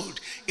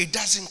revealed, it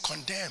doesn't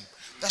condemn.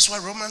 That's why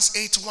Romans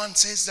 8:1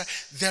 says that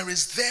there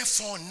is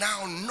therefore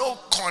now no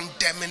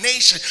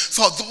condemnation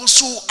for those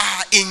who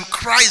are in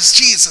Christ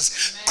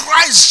Jesus.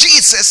 Christ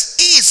Jesus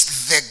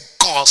is the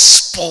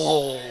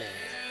gospel.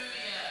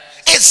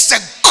 It's the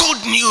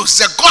good news.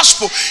 The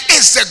gospel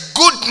is the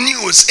good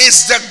news.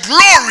 It's the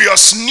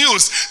glorious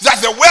news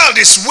that the world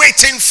is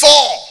waiting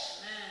for.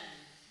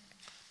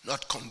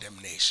 Not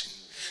condemnation.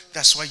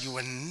 That's why you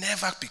will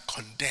never be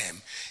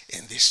condemned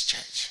in this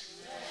church.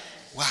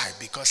 Why?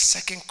 Because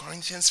 2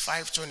 Corinthians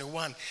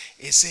 5:21,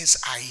 it says,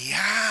 I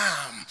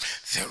am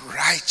the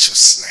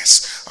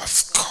righteousness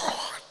of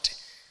God.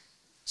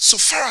 So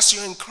far as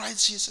you're in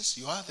Christ Jesus,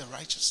 you are the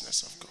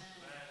righteousness of God.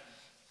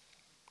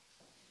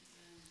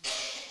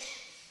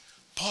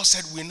 Paul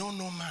said, we know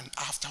no man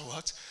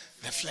afterwards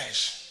the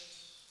flesh.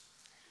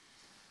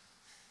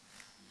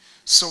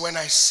 So when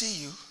I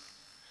see you,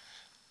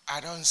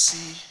 I don't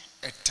see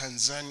a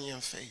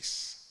Tanzanian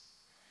face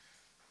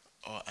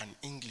or an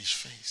English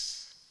face.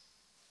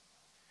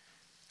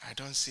 I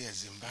don't see a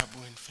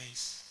Zimbabwean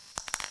face.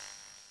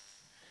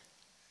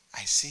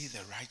 I see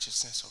the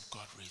righteousness of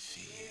God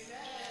revealed.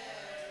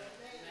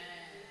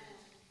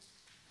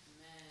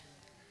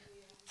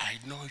 I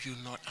know you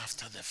not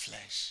after the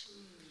flesh.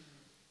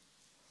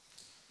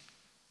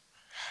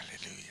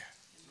 Hallelujah.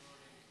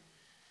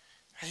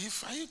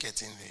 Are you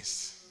getting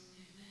this?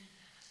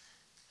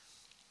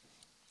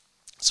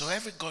 So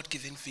every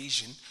God-given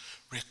vision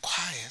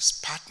requires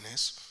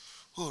partners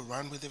who will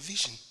run with the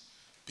vision.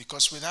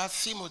 Because without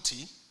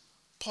Timothy,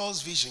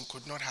 Paul's vision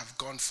could not have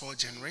gone 4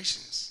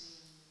 generations.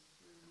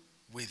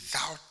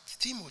 Without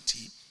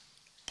Timothy,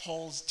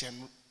 Paul's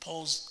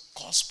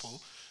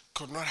gospel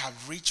could not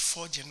have reached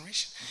 4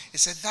 generations. He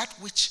said, that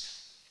which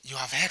you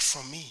have heard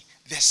from me,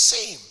 the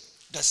same,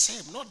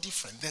 not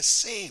different, the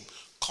same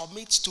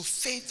commits to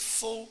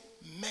faithful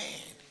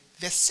men.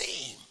 The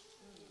same.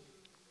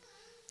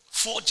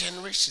 4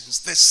 generations,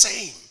 the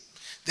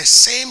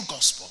same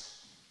gospel.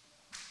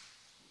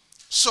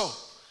 So,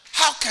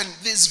 how can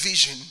this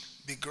vision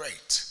be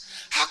great?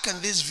 How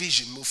can this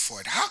vision move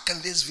forward? How can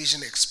this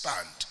vision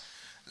expand?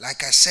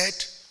 Like I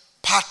said,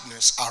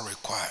 partners are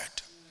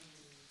required.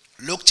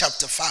 Luke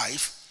chapter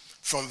 5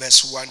 from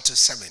verse 1 to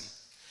 7.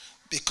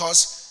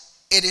 Because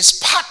it is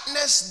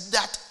partners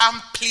that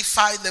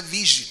amplify the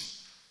vision.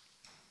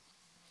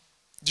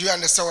 Do you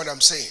understand what I'm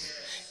saying?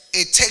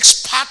 It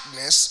takes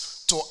partners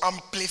to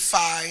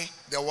amplify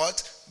the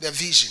what? The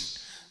vision.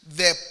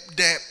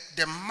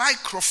 The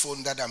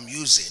microphone that I'm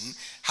using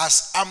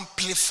has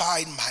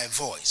amplified my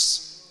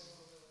voice.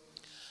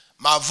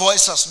 My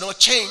voice has not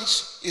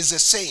changed, it's the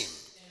same.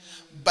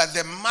 But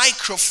the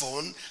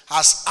microphone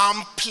has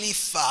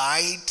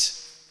amplified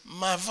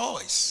my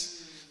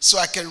voice. So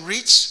I can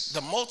reach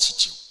the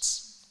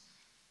multitudes.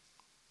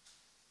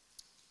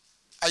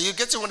 Are you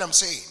getting what I'm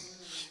saying?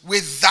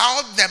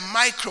 Without the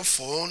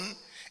microphone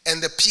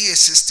and the PA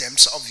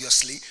systems,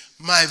 obviously,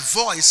 my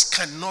voice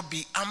cannot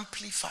be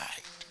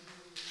amplified.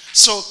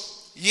 So,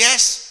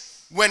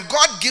 yes, when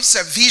God gives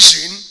a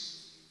vision,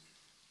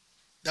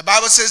 the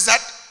Bible says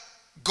that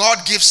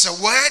God gives a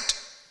word,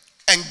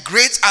 and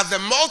great are the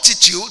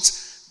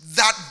multitudes,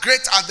 that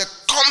great are the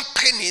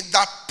company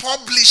that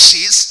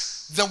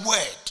publishes the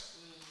word.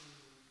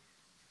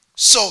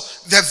 So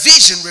the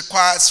vision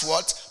requires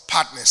what?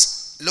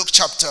 Partners. Luke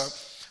chapter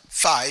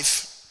 5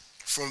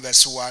 from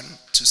verse 1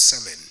 to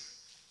 7.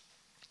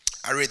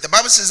 I read. The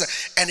Bible says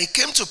that, and it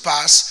came to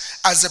pass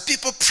as the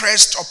people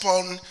pressed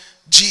upon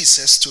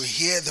Jesus to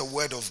hear the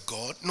word of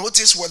God.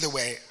 Notice what they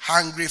were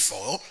hungry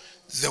for.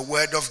 The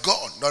word of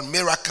God. Not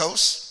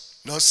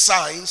miracles, not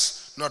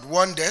signs, not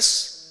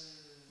wonders,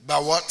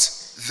 but what?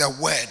 The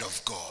word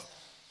of God.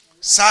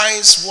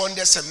 Signs,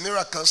 wonders, and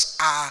miracles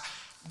are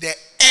the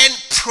end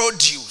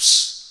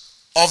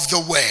produce of the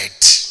word.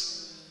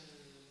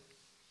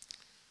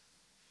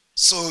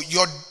 So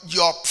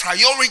your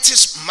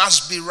priorities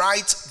must be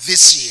right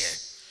this year.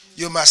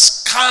 You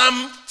must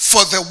come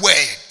for the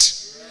word.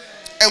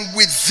 And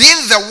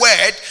within the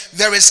word,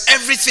 there is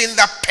everything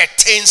that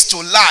pertains to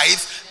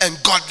life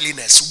and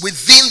godliness.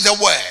 Within the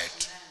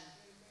word.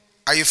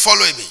 Are you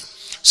following me?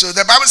 So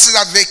the Bible says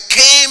that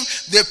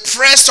they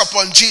pressed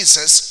upon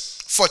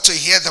Jesus for to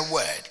hear the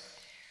word.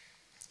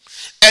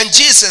 And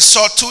Jesus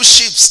saw two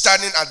sheep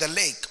standing at the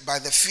lake by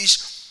the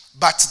fish.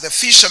 But the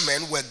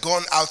fishermen were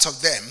gone out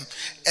of them,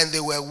 and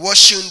they were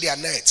washing their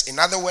nets. In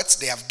other words,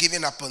 they have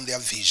given up on their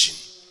vision.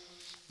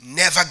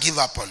 Never give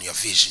up on your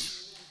vision.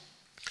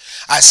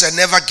 I said,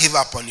 never give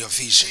up on your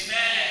vision. Amen.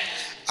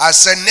 I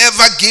said,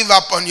 never give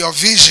up on your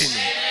vision.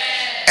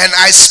 Amen. And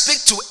I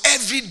speak to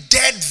every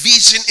dead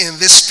vision in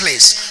this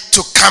place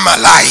to come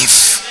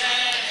alive.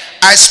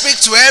 Amen. I speak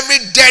to every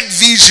dead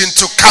vision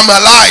to come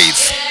alive.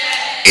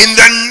 Amen. In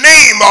the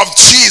name of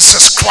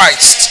Jesus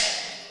Christ.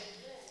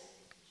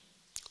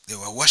 They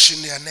were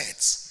washing their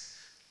nets.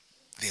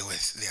 They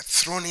are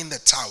thrown in the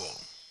towel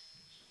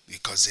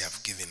because they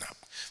have given up.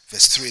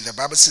 Verse 3, the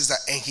Bible says that,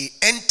 and he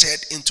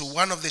entered into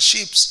one of the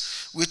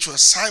ships, which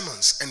was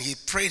Simon's, and he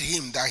prayed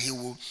him that he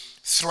would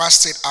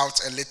thrust it out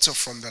a little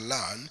from the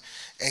land.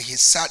 And he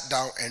sat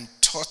down and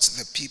taught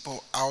the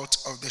people out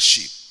of the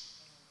ship.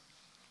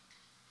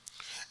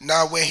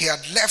 Now when he had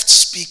left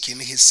speaking,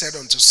 he said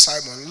unto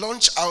Simon,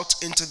 launch out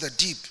into the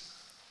deep,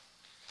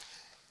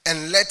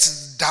 and let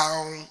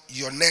down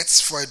your nets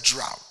for a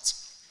draught.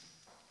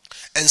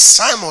 And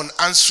Simon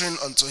answering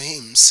unto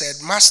him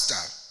said, Master,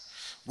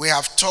 we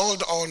have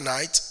toiled all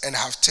night and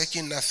have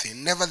taken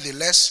nothing.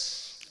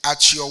 Nevertheless,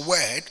 at your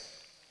word,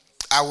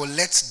 I will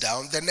let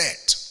down the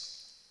net.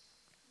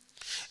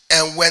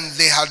 And when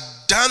they had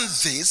done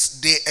this,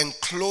 they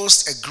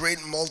enclosed a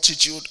great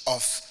multitude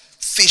of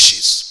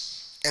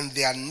fishes, and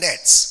their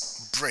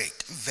nets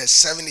break. Verse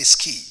 7 is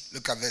key.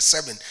 Look at verse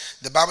 7.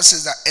 The Bible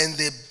says that, and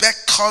they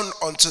beckoned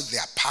unto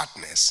their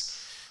partners,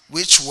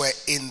 which were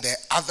in the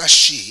other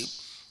ship,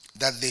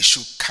 that they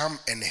should come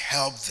and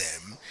help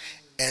them.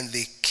 And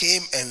they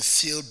came and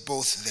filled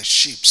both the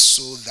ships,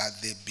 so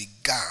that they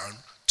began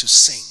to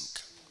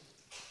sink.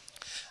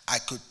 I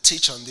could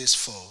teach on this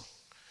for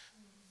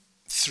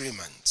 3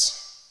 months.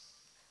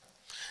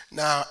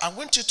 Now, I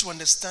want you to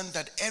understand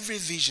that every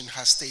vision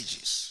has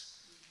stages.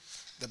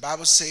 The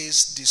Bible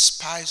says,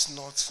 despise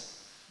not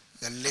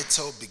the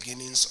little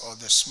beginnings or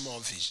the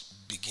small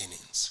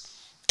beginnings.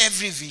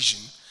 Every vision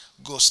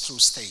goes through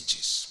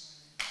stages.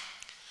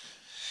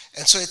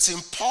 And so it's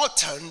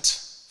important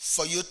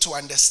for you to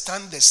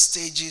understand the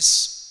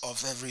stages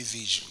of every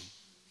vision.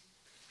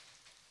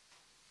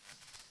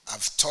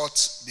 I've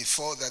taught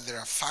before that there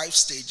are 5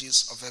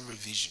 stages of every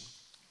vision.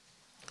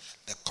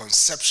 The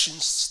conception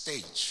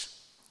stage.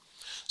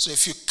 So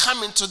if you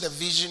come into the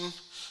vision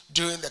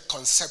during the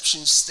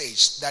conception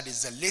stage, that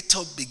is the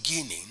little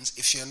beginnings,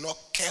 if you're not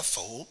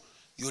careful,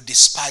 you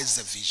despise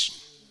the vision.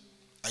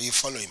 Are you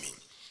following me?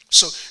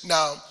 So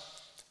now,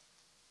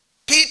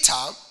 Peter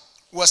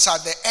was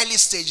at the early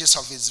stages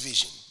of his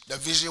vision. The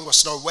vision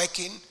was not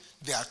working.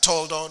 They are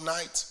told all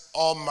night,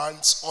 all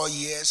months, all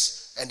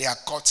years, and they had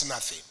caught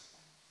nothing.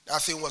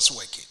 Nothing was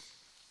working.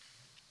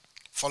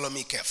 Follow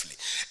me carefully.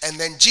 And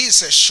then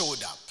Jesus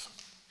showed up.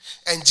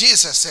 And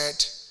Jesus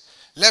said,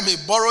 let me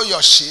borrow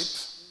your ship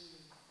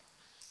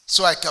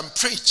so I can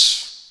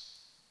preach.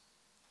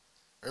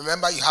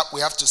 Remember, we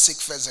have to seek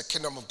first the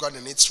kingdom of God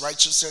and its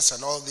righteousness,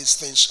 and all these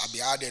things shall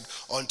be added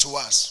unto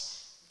us.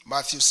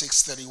 Matthew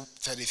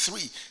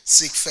 6:33.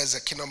 Seek first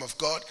the kingdom of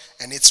God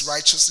and its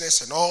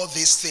righteousness, and all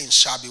these things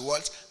shall be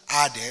what?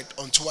 Added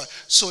unto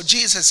us. So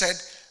Jesus said,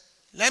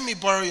 let me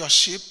borrow your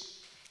ship.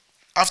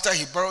 After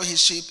he borrowed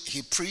his ship,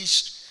 he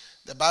preached.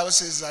 The Bible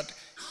says that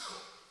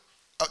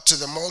to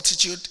the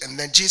multitude, and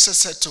then Jesus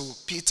said to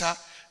Peter,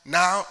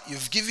 now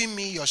you've given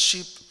me your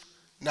ship,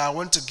 now I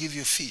want to give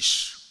you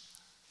fish.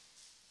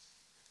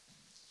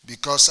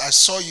 Because I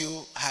saw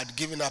you had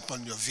given up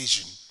on your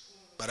vision,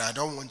 but I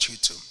don't want you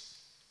to.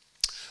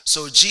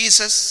 So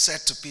Jesus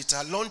said to Peter,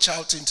 launch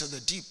out into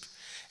the deep.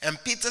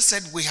 And Peter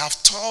said, we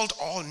have toiled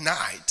all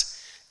night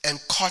and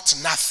caught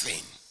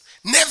nothing.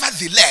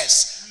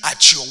 Nevertheless,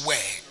 at your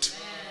word.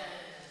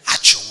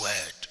 At your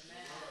word.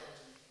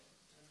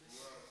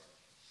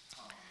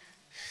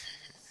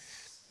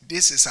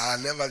 This is our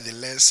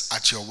nevertheless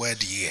at your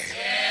word year.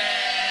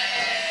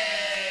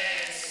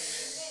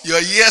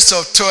 Your years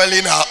of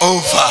toiling are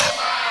over.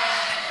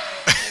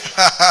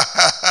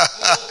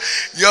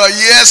 Your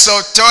years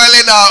of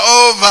toiling are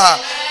over.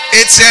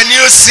 It's a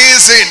new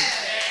season.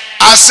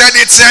 I said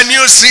it's a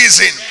new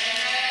season.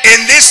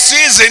 In this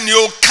season,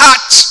 you'll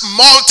catch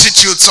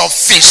multitudes of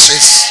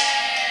fishes.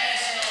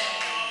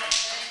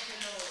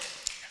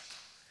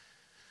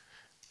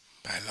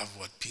 I love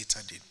what Peter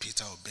did.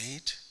 Peter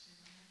obeyed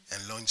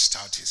and launched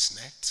out his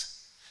net,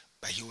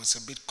 but he was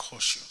a bit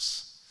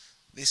cautious.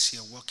 This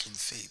year, walk in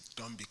faith.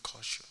 Don't be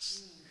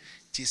cautious.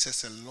 Jesus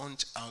said,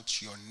 launch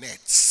out your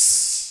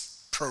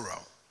nets.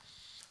 Plural.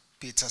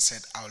 Peter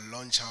said, I'll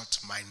launch out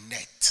my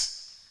net.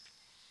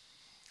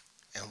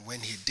 And when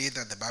he did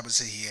that, the Bible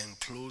says he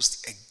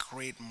enclosed a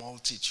great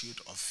multitude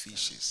of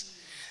fishes.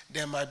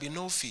 There might be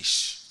no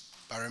fish,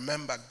 but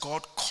remember,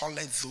 God called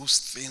those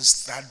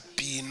things that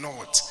be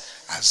not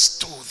as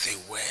though they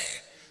were.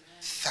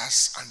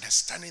 Thus,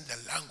 understanding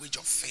the language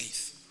of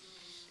faith,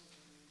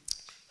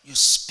 you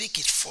speak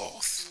it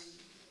forth.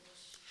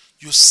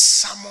 You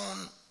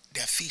summon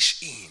the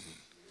fish in.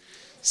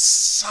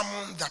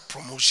 Summon that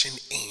promotion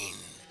in.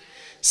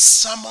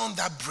 Summon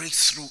that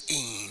breakthrough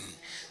in.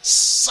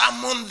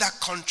 Summon that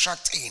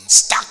contract in.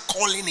 Start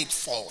calling it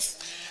forth.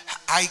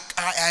 I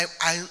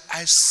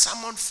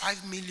summoned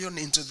 5 million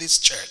into this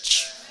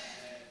church.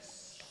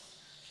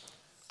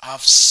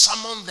 I've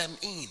summoned them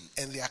in,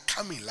 and they are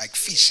coming like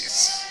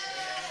fishes.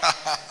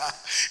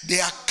 They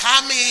are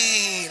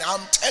coming.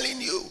 I'm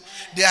telling you,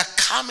 they are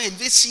coming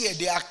this year.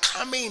 They are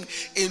coming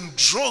in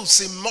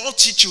droves, in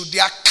multitude. They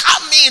are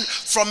coming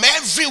from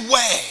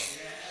everywhere,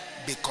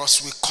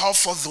 because we call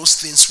for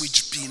those things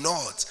which be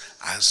not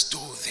as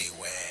though they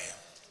were.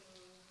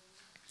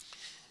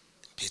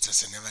 Peter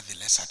said,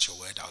 nevertheless, at your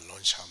word, I'll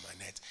launch out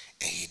my net.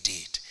 And he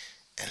did.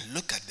 And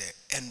look at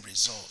the end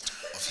result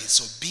of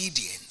his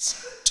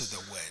obedience to the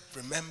word.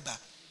 Remember,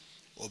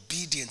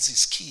 obedience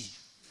is key.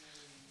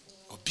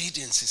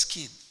 Obedience is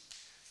key.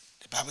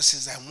 The Bible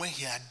says that when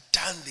he had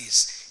done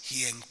this,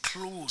 he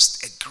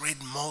enclosed a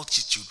great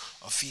multitude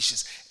of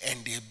fishes,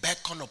 and they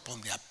beckoned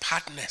upon their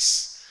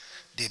partners.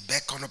 They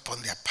beckoned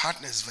upon their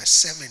partners, verse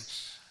 7,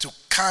 to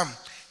come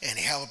and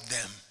help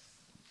them.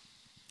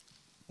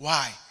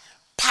 Why?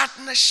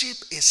 Partnership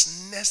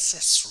is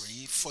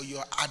necessary for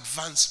your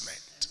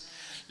advancement.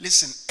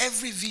 Listen,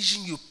 every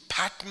vision you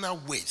partner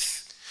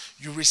with,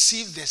 you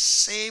receive the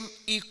same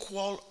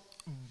equal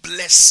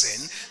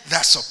blessing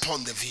that's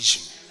upon the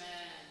vision.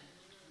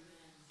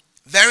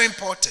 Very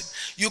important.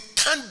 You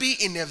can't be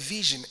in a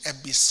vision and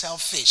be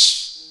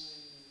selfish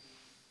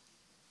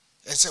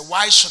and say,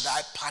 why should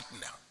I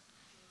partner?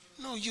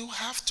 No, you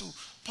have to.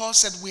 Paul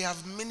said, we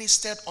have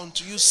ministered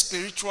unto you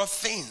spiritual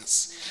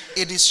things.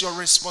 It is your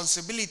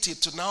responsibility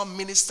to now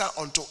minister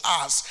unto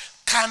us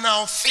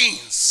carnal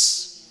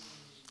things.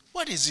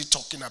 What is he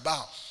talking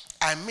about?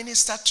 I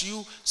minister to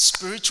you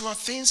spiritual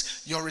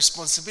things. Your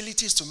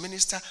responsibility is to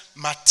minister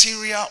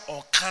material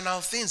or carnal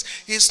things.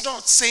 He's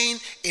not saying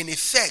in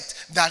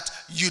effect that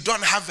you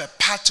don't have a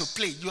part to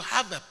play. You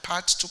have a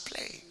part to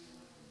play.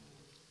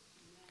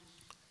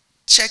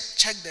 Check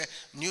the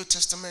New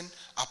Testament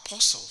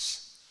apostles.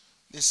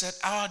 They said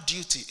our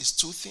duty is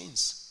 2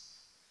 things: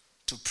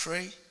 to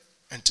pray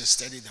and to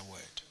study the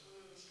word.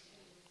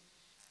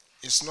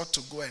 It's not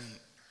to go and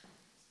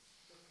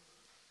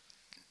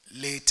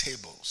lay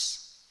tables.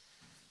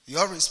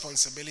 Your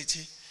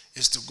responsibility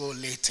is to go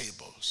lay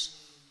tables.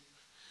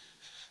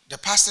 The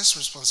pastor's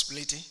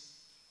responsibility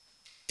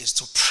is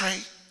to pray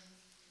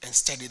and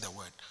study the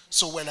word.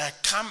 So when I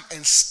come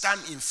and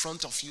stand in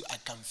front of you, I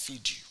can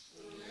feed you.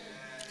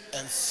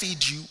 And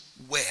feed you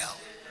well.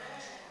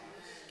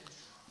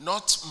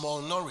 Not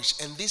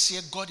malnourished. And this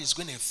year, God is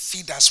going to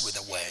feed us with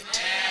the word.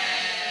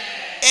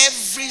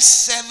 Every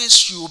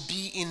service you'll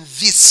be in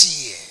this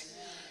year,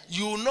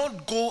 you will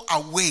not go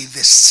away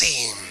the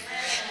same.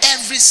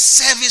 Every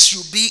service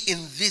you'll be in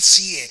this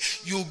year,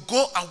 you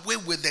go away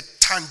with the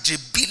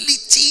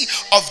tangibility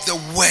of the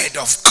word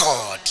of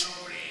God.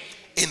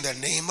 In the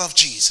name of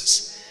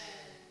Jesus.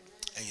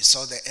 And you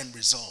saw the end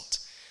result.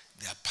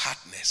 Their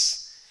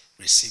partners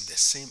received the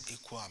same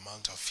equal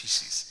amount of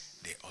fishes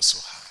they also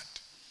had.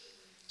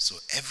 So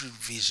every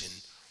vision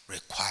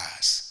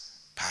requires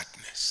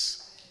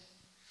partners.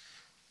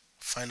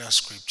 Final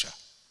scripture,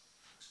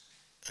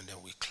 and then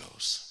we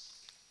close.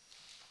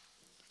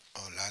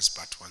 Last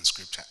but one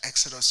scripture.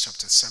 Exodus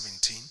chapter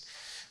 17,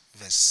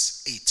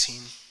 verse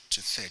 18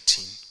 to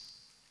 13.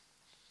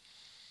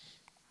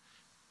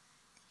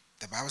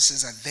 The Bible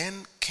says that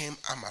then came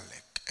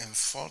Amalek and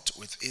fought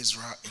with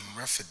Israel in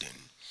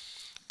Rephidim.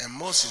 And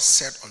Moses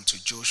said unto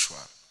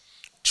Joshua,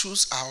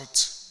 choose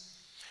out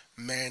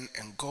men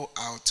and go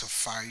out to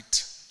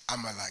fight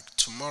Amalek.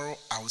 Tomorrow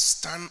I will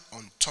stand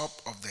on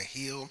top of the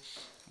hill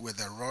with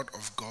the rod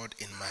of God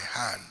in my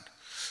hand.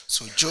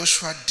 So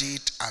Joshua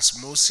did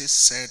as Moses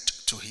said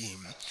to him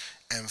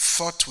and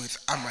fought with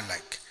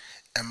Amalek.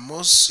 And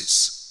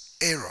Moses,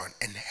 Aaron,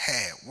 and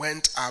Hur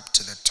went up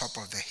to the top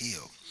of the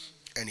hill.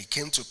 And it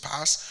came to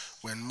pass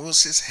when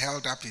Moses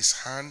held up his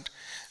hand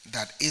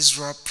that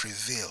Israel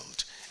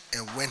prevailed.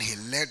 And when he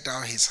let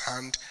down his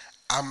hand,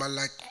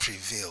 Amalek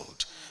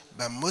prevailed.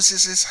 But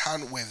Moses'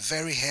 hands were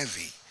very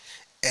heavy,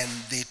 and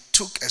they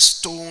took a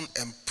stone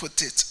and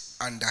put it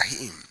under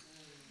him.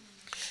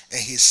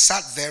 And he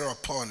sat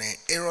thereupon, and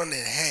Aaron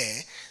and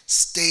Hur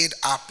stayed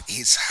up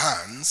his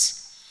hands,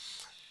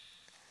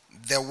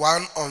 the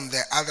one on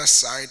the other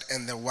side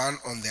and the one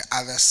on the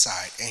other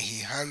side, and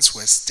his hands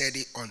were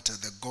steady until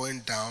the going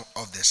down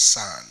of the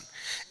sun.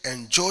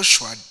 And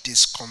Joshua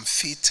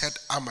discomfited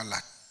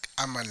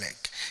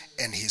Amalek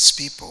and his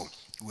people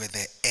with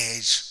the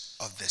edge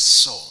of the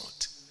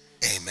sword.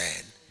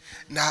 Amen.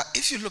 Now,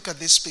 if you look at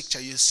this picture,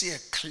 you see a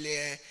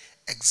clear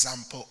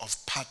example of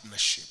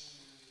partnership.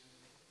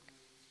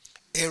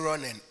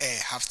 Aaron and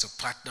Hur have to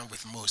partner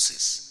with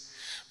Moses.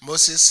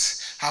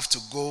 Moses have to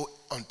go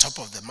on top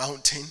of the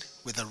mountain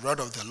with the rod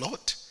of the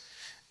Lord.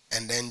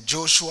 And then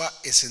Joshua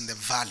is in the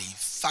valley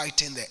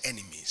fighting the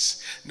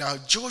enemies. Now,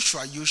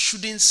 Joshua, you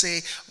shouldn't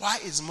say, why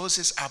is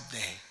Moses up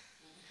there?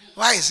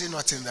 Why is he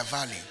not in the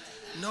valley?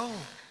 No.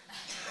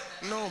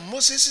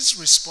 Moses'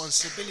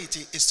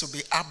 responsibility is to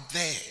be up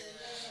there.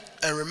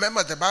 And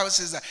remember, the Bible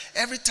says that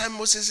every time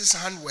Moses'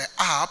 hands were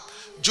up,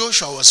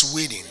 Joshua was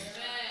winning.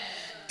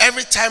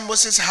 Every time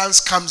Moses' hands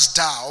comes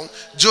down,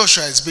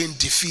 Joshua is being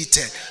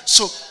defeated.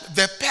 So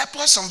the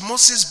purpose of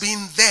Moses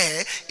being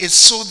there is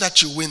so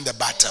that you win the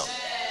battle.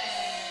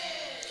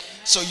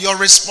 So your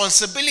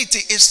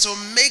responsibility is to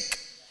make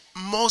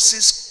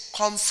Moses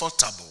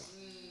comfortable.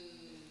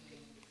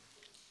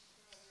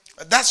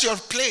 That's your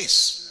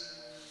place.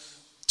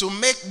 To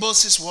make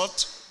Moses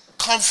what?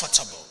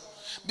 Comfortable.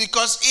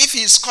 Because if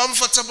he's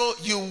comfortable,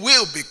 you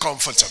will be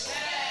comfortable.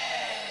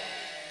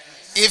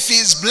 If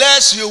he's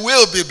blessed, you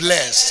will be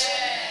blessed.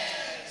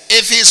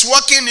 If he's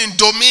walking in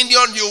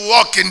dominion, you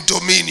walk in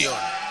dominion.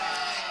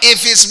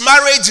 If his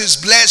marriage is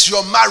blessed,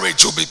 your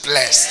marriage will be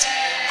blessed.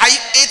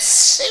 It's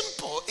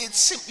simple. It's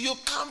simple. You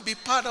can't be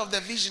part of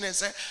the vision and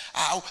say,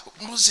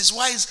 Moses,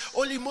 why is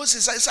only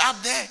Moses is up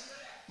there?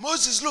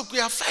 Moses, look, we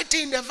are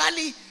fighting in the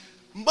valley.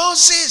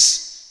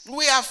 Moses,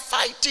 we are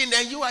fighting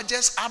and you are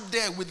just up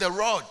there with the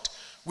rod,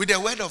 with the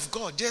word of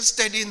God, just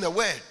studying the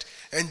word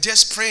and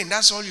just praying.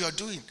 That's all you're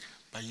doing.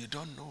 But you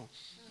don't know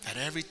that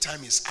every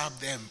time he's up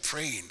there and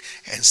praying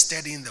and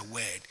studying the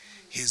word,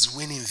 he's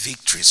winning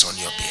victories on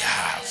your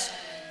behalf.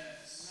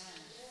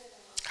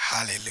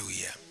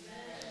 Hallelujah.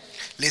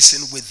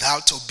 Listen,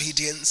 without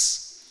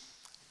obedience,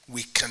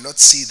 we cannot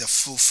see the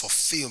full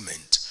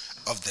fulfillment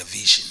of the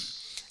vision.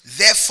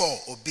 Therefore,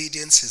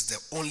 obedience is the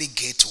only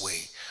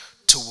gateway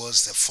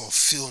towards the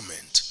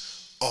fulfillment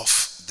of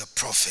the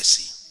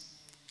prophecy.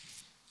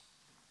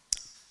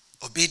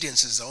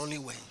 Obedience is the only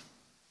way.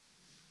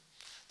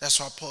 That's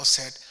why Paul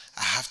said,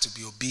 I have to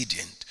be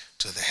obedient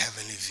to the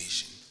heavenly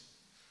vision.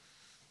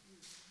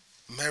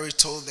 Mary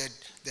told that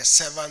the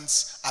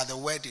servants at the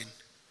wedding,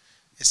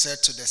 he said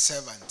to the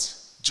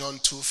servants, John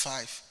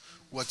 2:5,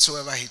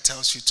 whatsoever he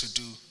tells you to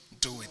do,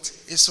 do it.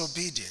 It's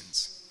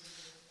obedience.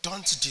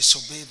 Don't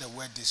disobey the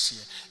word this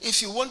year.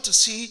 If you want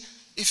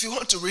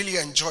to really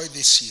enjoy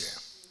this year,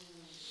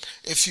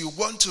 if you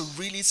want to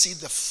really see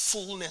the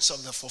fullness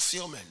of the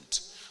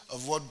fulfillment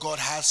of what God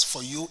has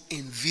for you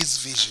in this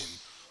vision,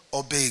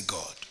 obey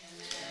God.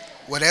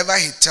 Whatever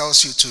he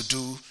tells you to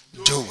do,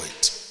 do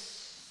it.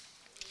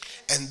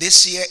 And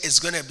this year is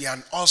going to be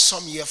an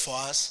awesome year for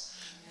us.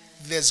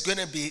 There's going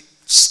to be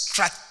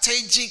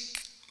strategic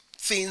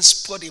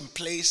things put in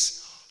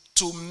place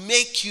to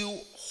make you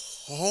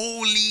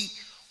holy.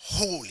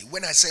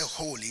 When I say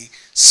holy,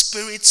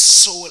 spirit,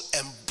 soul,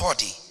 and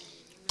body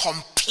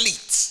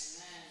complete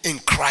in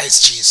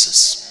Christ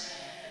Jesus.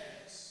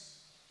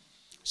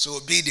 So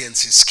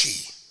obedience is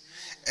key.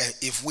 And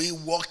if we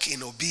walk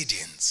in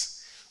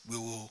obedience, we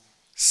will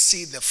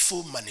see the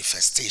full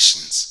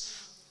manifestations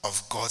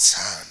of God's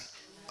hand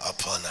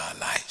upon our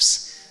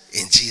lives.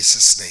 In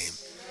Jesus' name.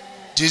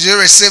 Did you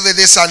receive it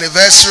this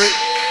anniversary?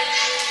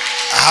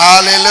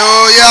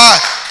 Hallelujah.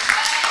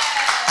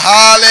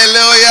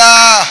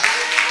 Hallelujah.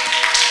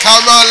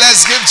 Come on,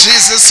 let's give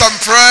Jesus some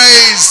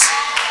praise.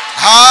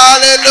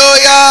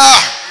 Hallelujah.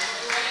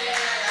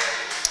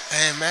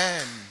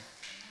 Amen.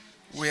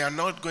 We are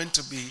not going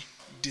to be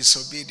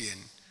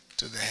disobedient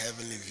to the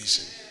heavenly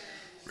vision.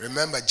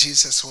 Remember,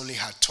 Jesus only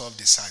had 12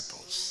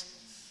 disciples.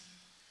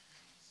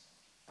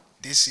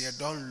 This year,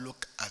 don't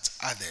look at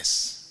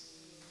others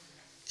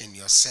in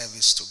your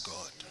service to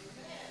God.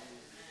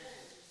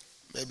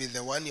 Maybe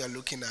the one you're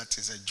looking at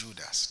is a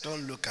Judas.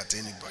 Don't look at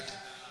anybody.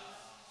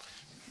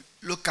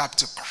 Look up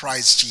to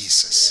Christ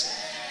Jesus.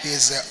 He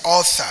is the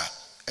author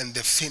and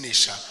the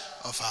finisher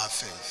of our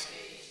faith.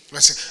 You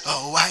say,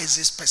 oh, why is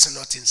this person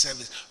not in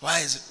service?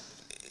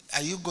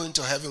 Are you going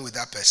to heaven with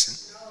that person?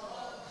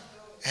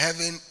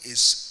 Heaven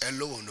is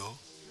alone, no?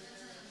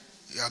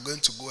 You are going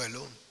to go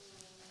alone.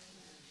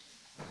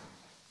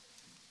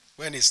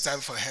 When it's time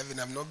for heaven,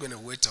 I'm not going to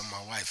wait on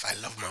my wife.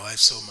 I love my wife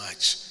so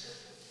much.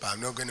 But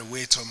I'm not going to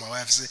wait on my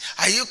wife and say,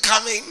 are you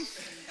coming?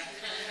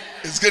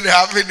 It's going to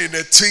happen in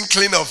a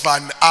twinkling of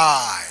an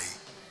eye.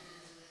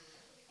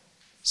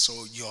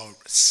 So your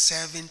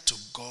serving to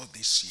God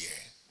this year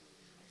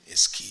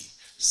is key.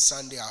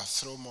 Sunday, I'll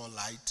throw more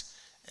light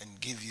and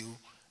give you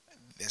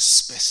the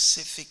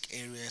specific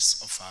areas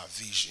of our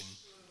vision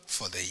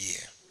for the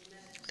year.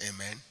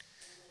 Amen.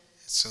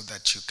 So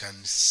that you can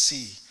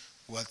see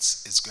what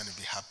is going to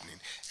be happening.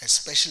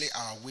 Especially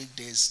our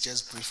weekdays,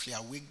 just briefly,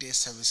 our weekday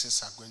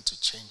services are going to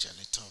change a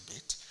little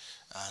bit.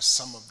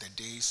 Some of the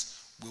days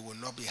we will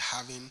not be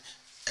having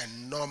a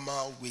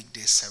normal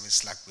weekday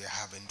service like we're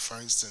having.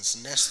 For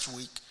instance, next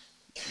week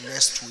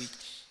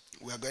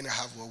we're going to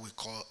have what we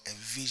call a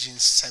vision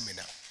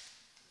seminar.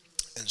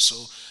 And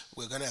so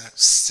we're going to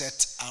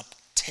set up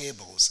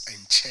tables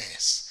and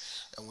chairs,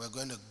 and we're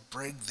going to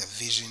break the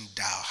vision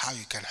down, how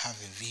you can have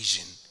a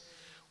vision,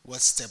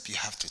 what step you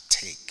have to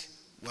take.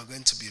 We're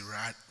going to be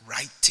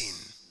writing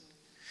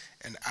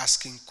and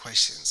asking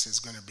questions. It's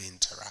going to be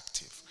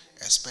interactive,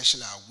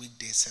 especially our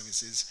weekday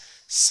services.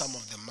 Some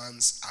of the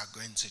months are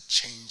going to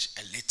change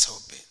a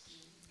little bit.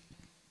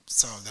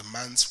 Some of the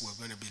months we're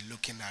going to be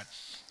looking at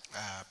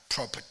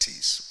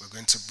properties. We're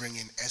going to bring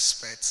in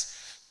experts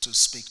to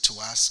speak to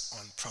us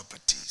on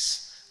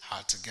properties,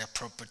 how to get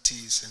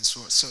properties and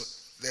so on. So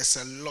there's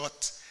a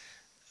lot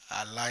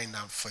lined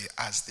up for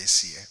us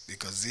this year,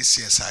 because this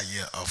year's our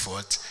year of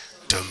what?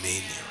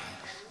 Dominion.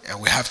 And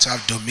we have to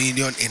have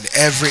dominion in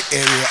every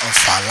area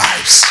of our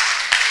lives.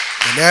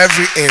 In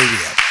every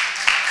area.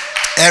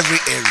 Every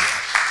area.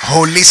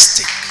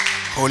 Holistic.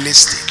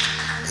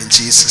 In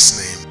Jesus'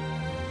 name.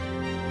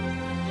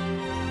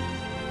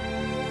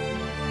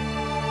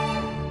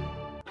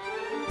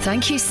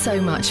 Thank you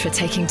so much for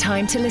taking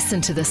time to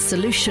listen to the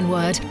Solution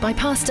Word by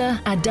Pastor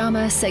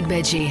Adama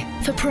Segbeji.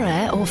 For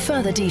prayer or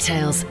further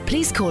details,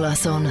 please call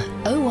us on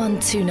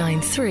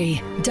 01293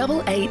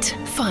 88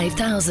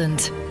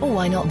 5000. Or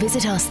why not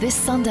visit us this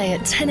Sunday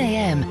at 10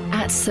 a.m.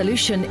 at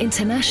Solution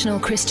International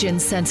Christian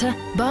Centre,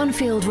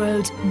 Barnfield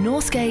Road,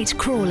 Northgate,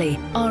 Crawley,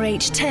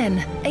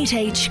 RH10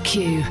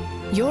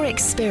 8HQ. Your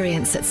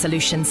experience at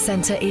Solution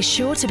Centre is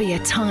sure to be a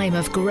time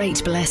of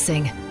great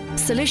blessing.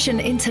 Solution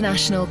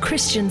International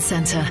Christian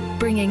Centre,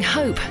 bringing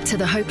hope to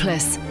the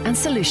hopeless and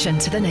solution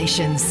to the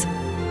nations.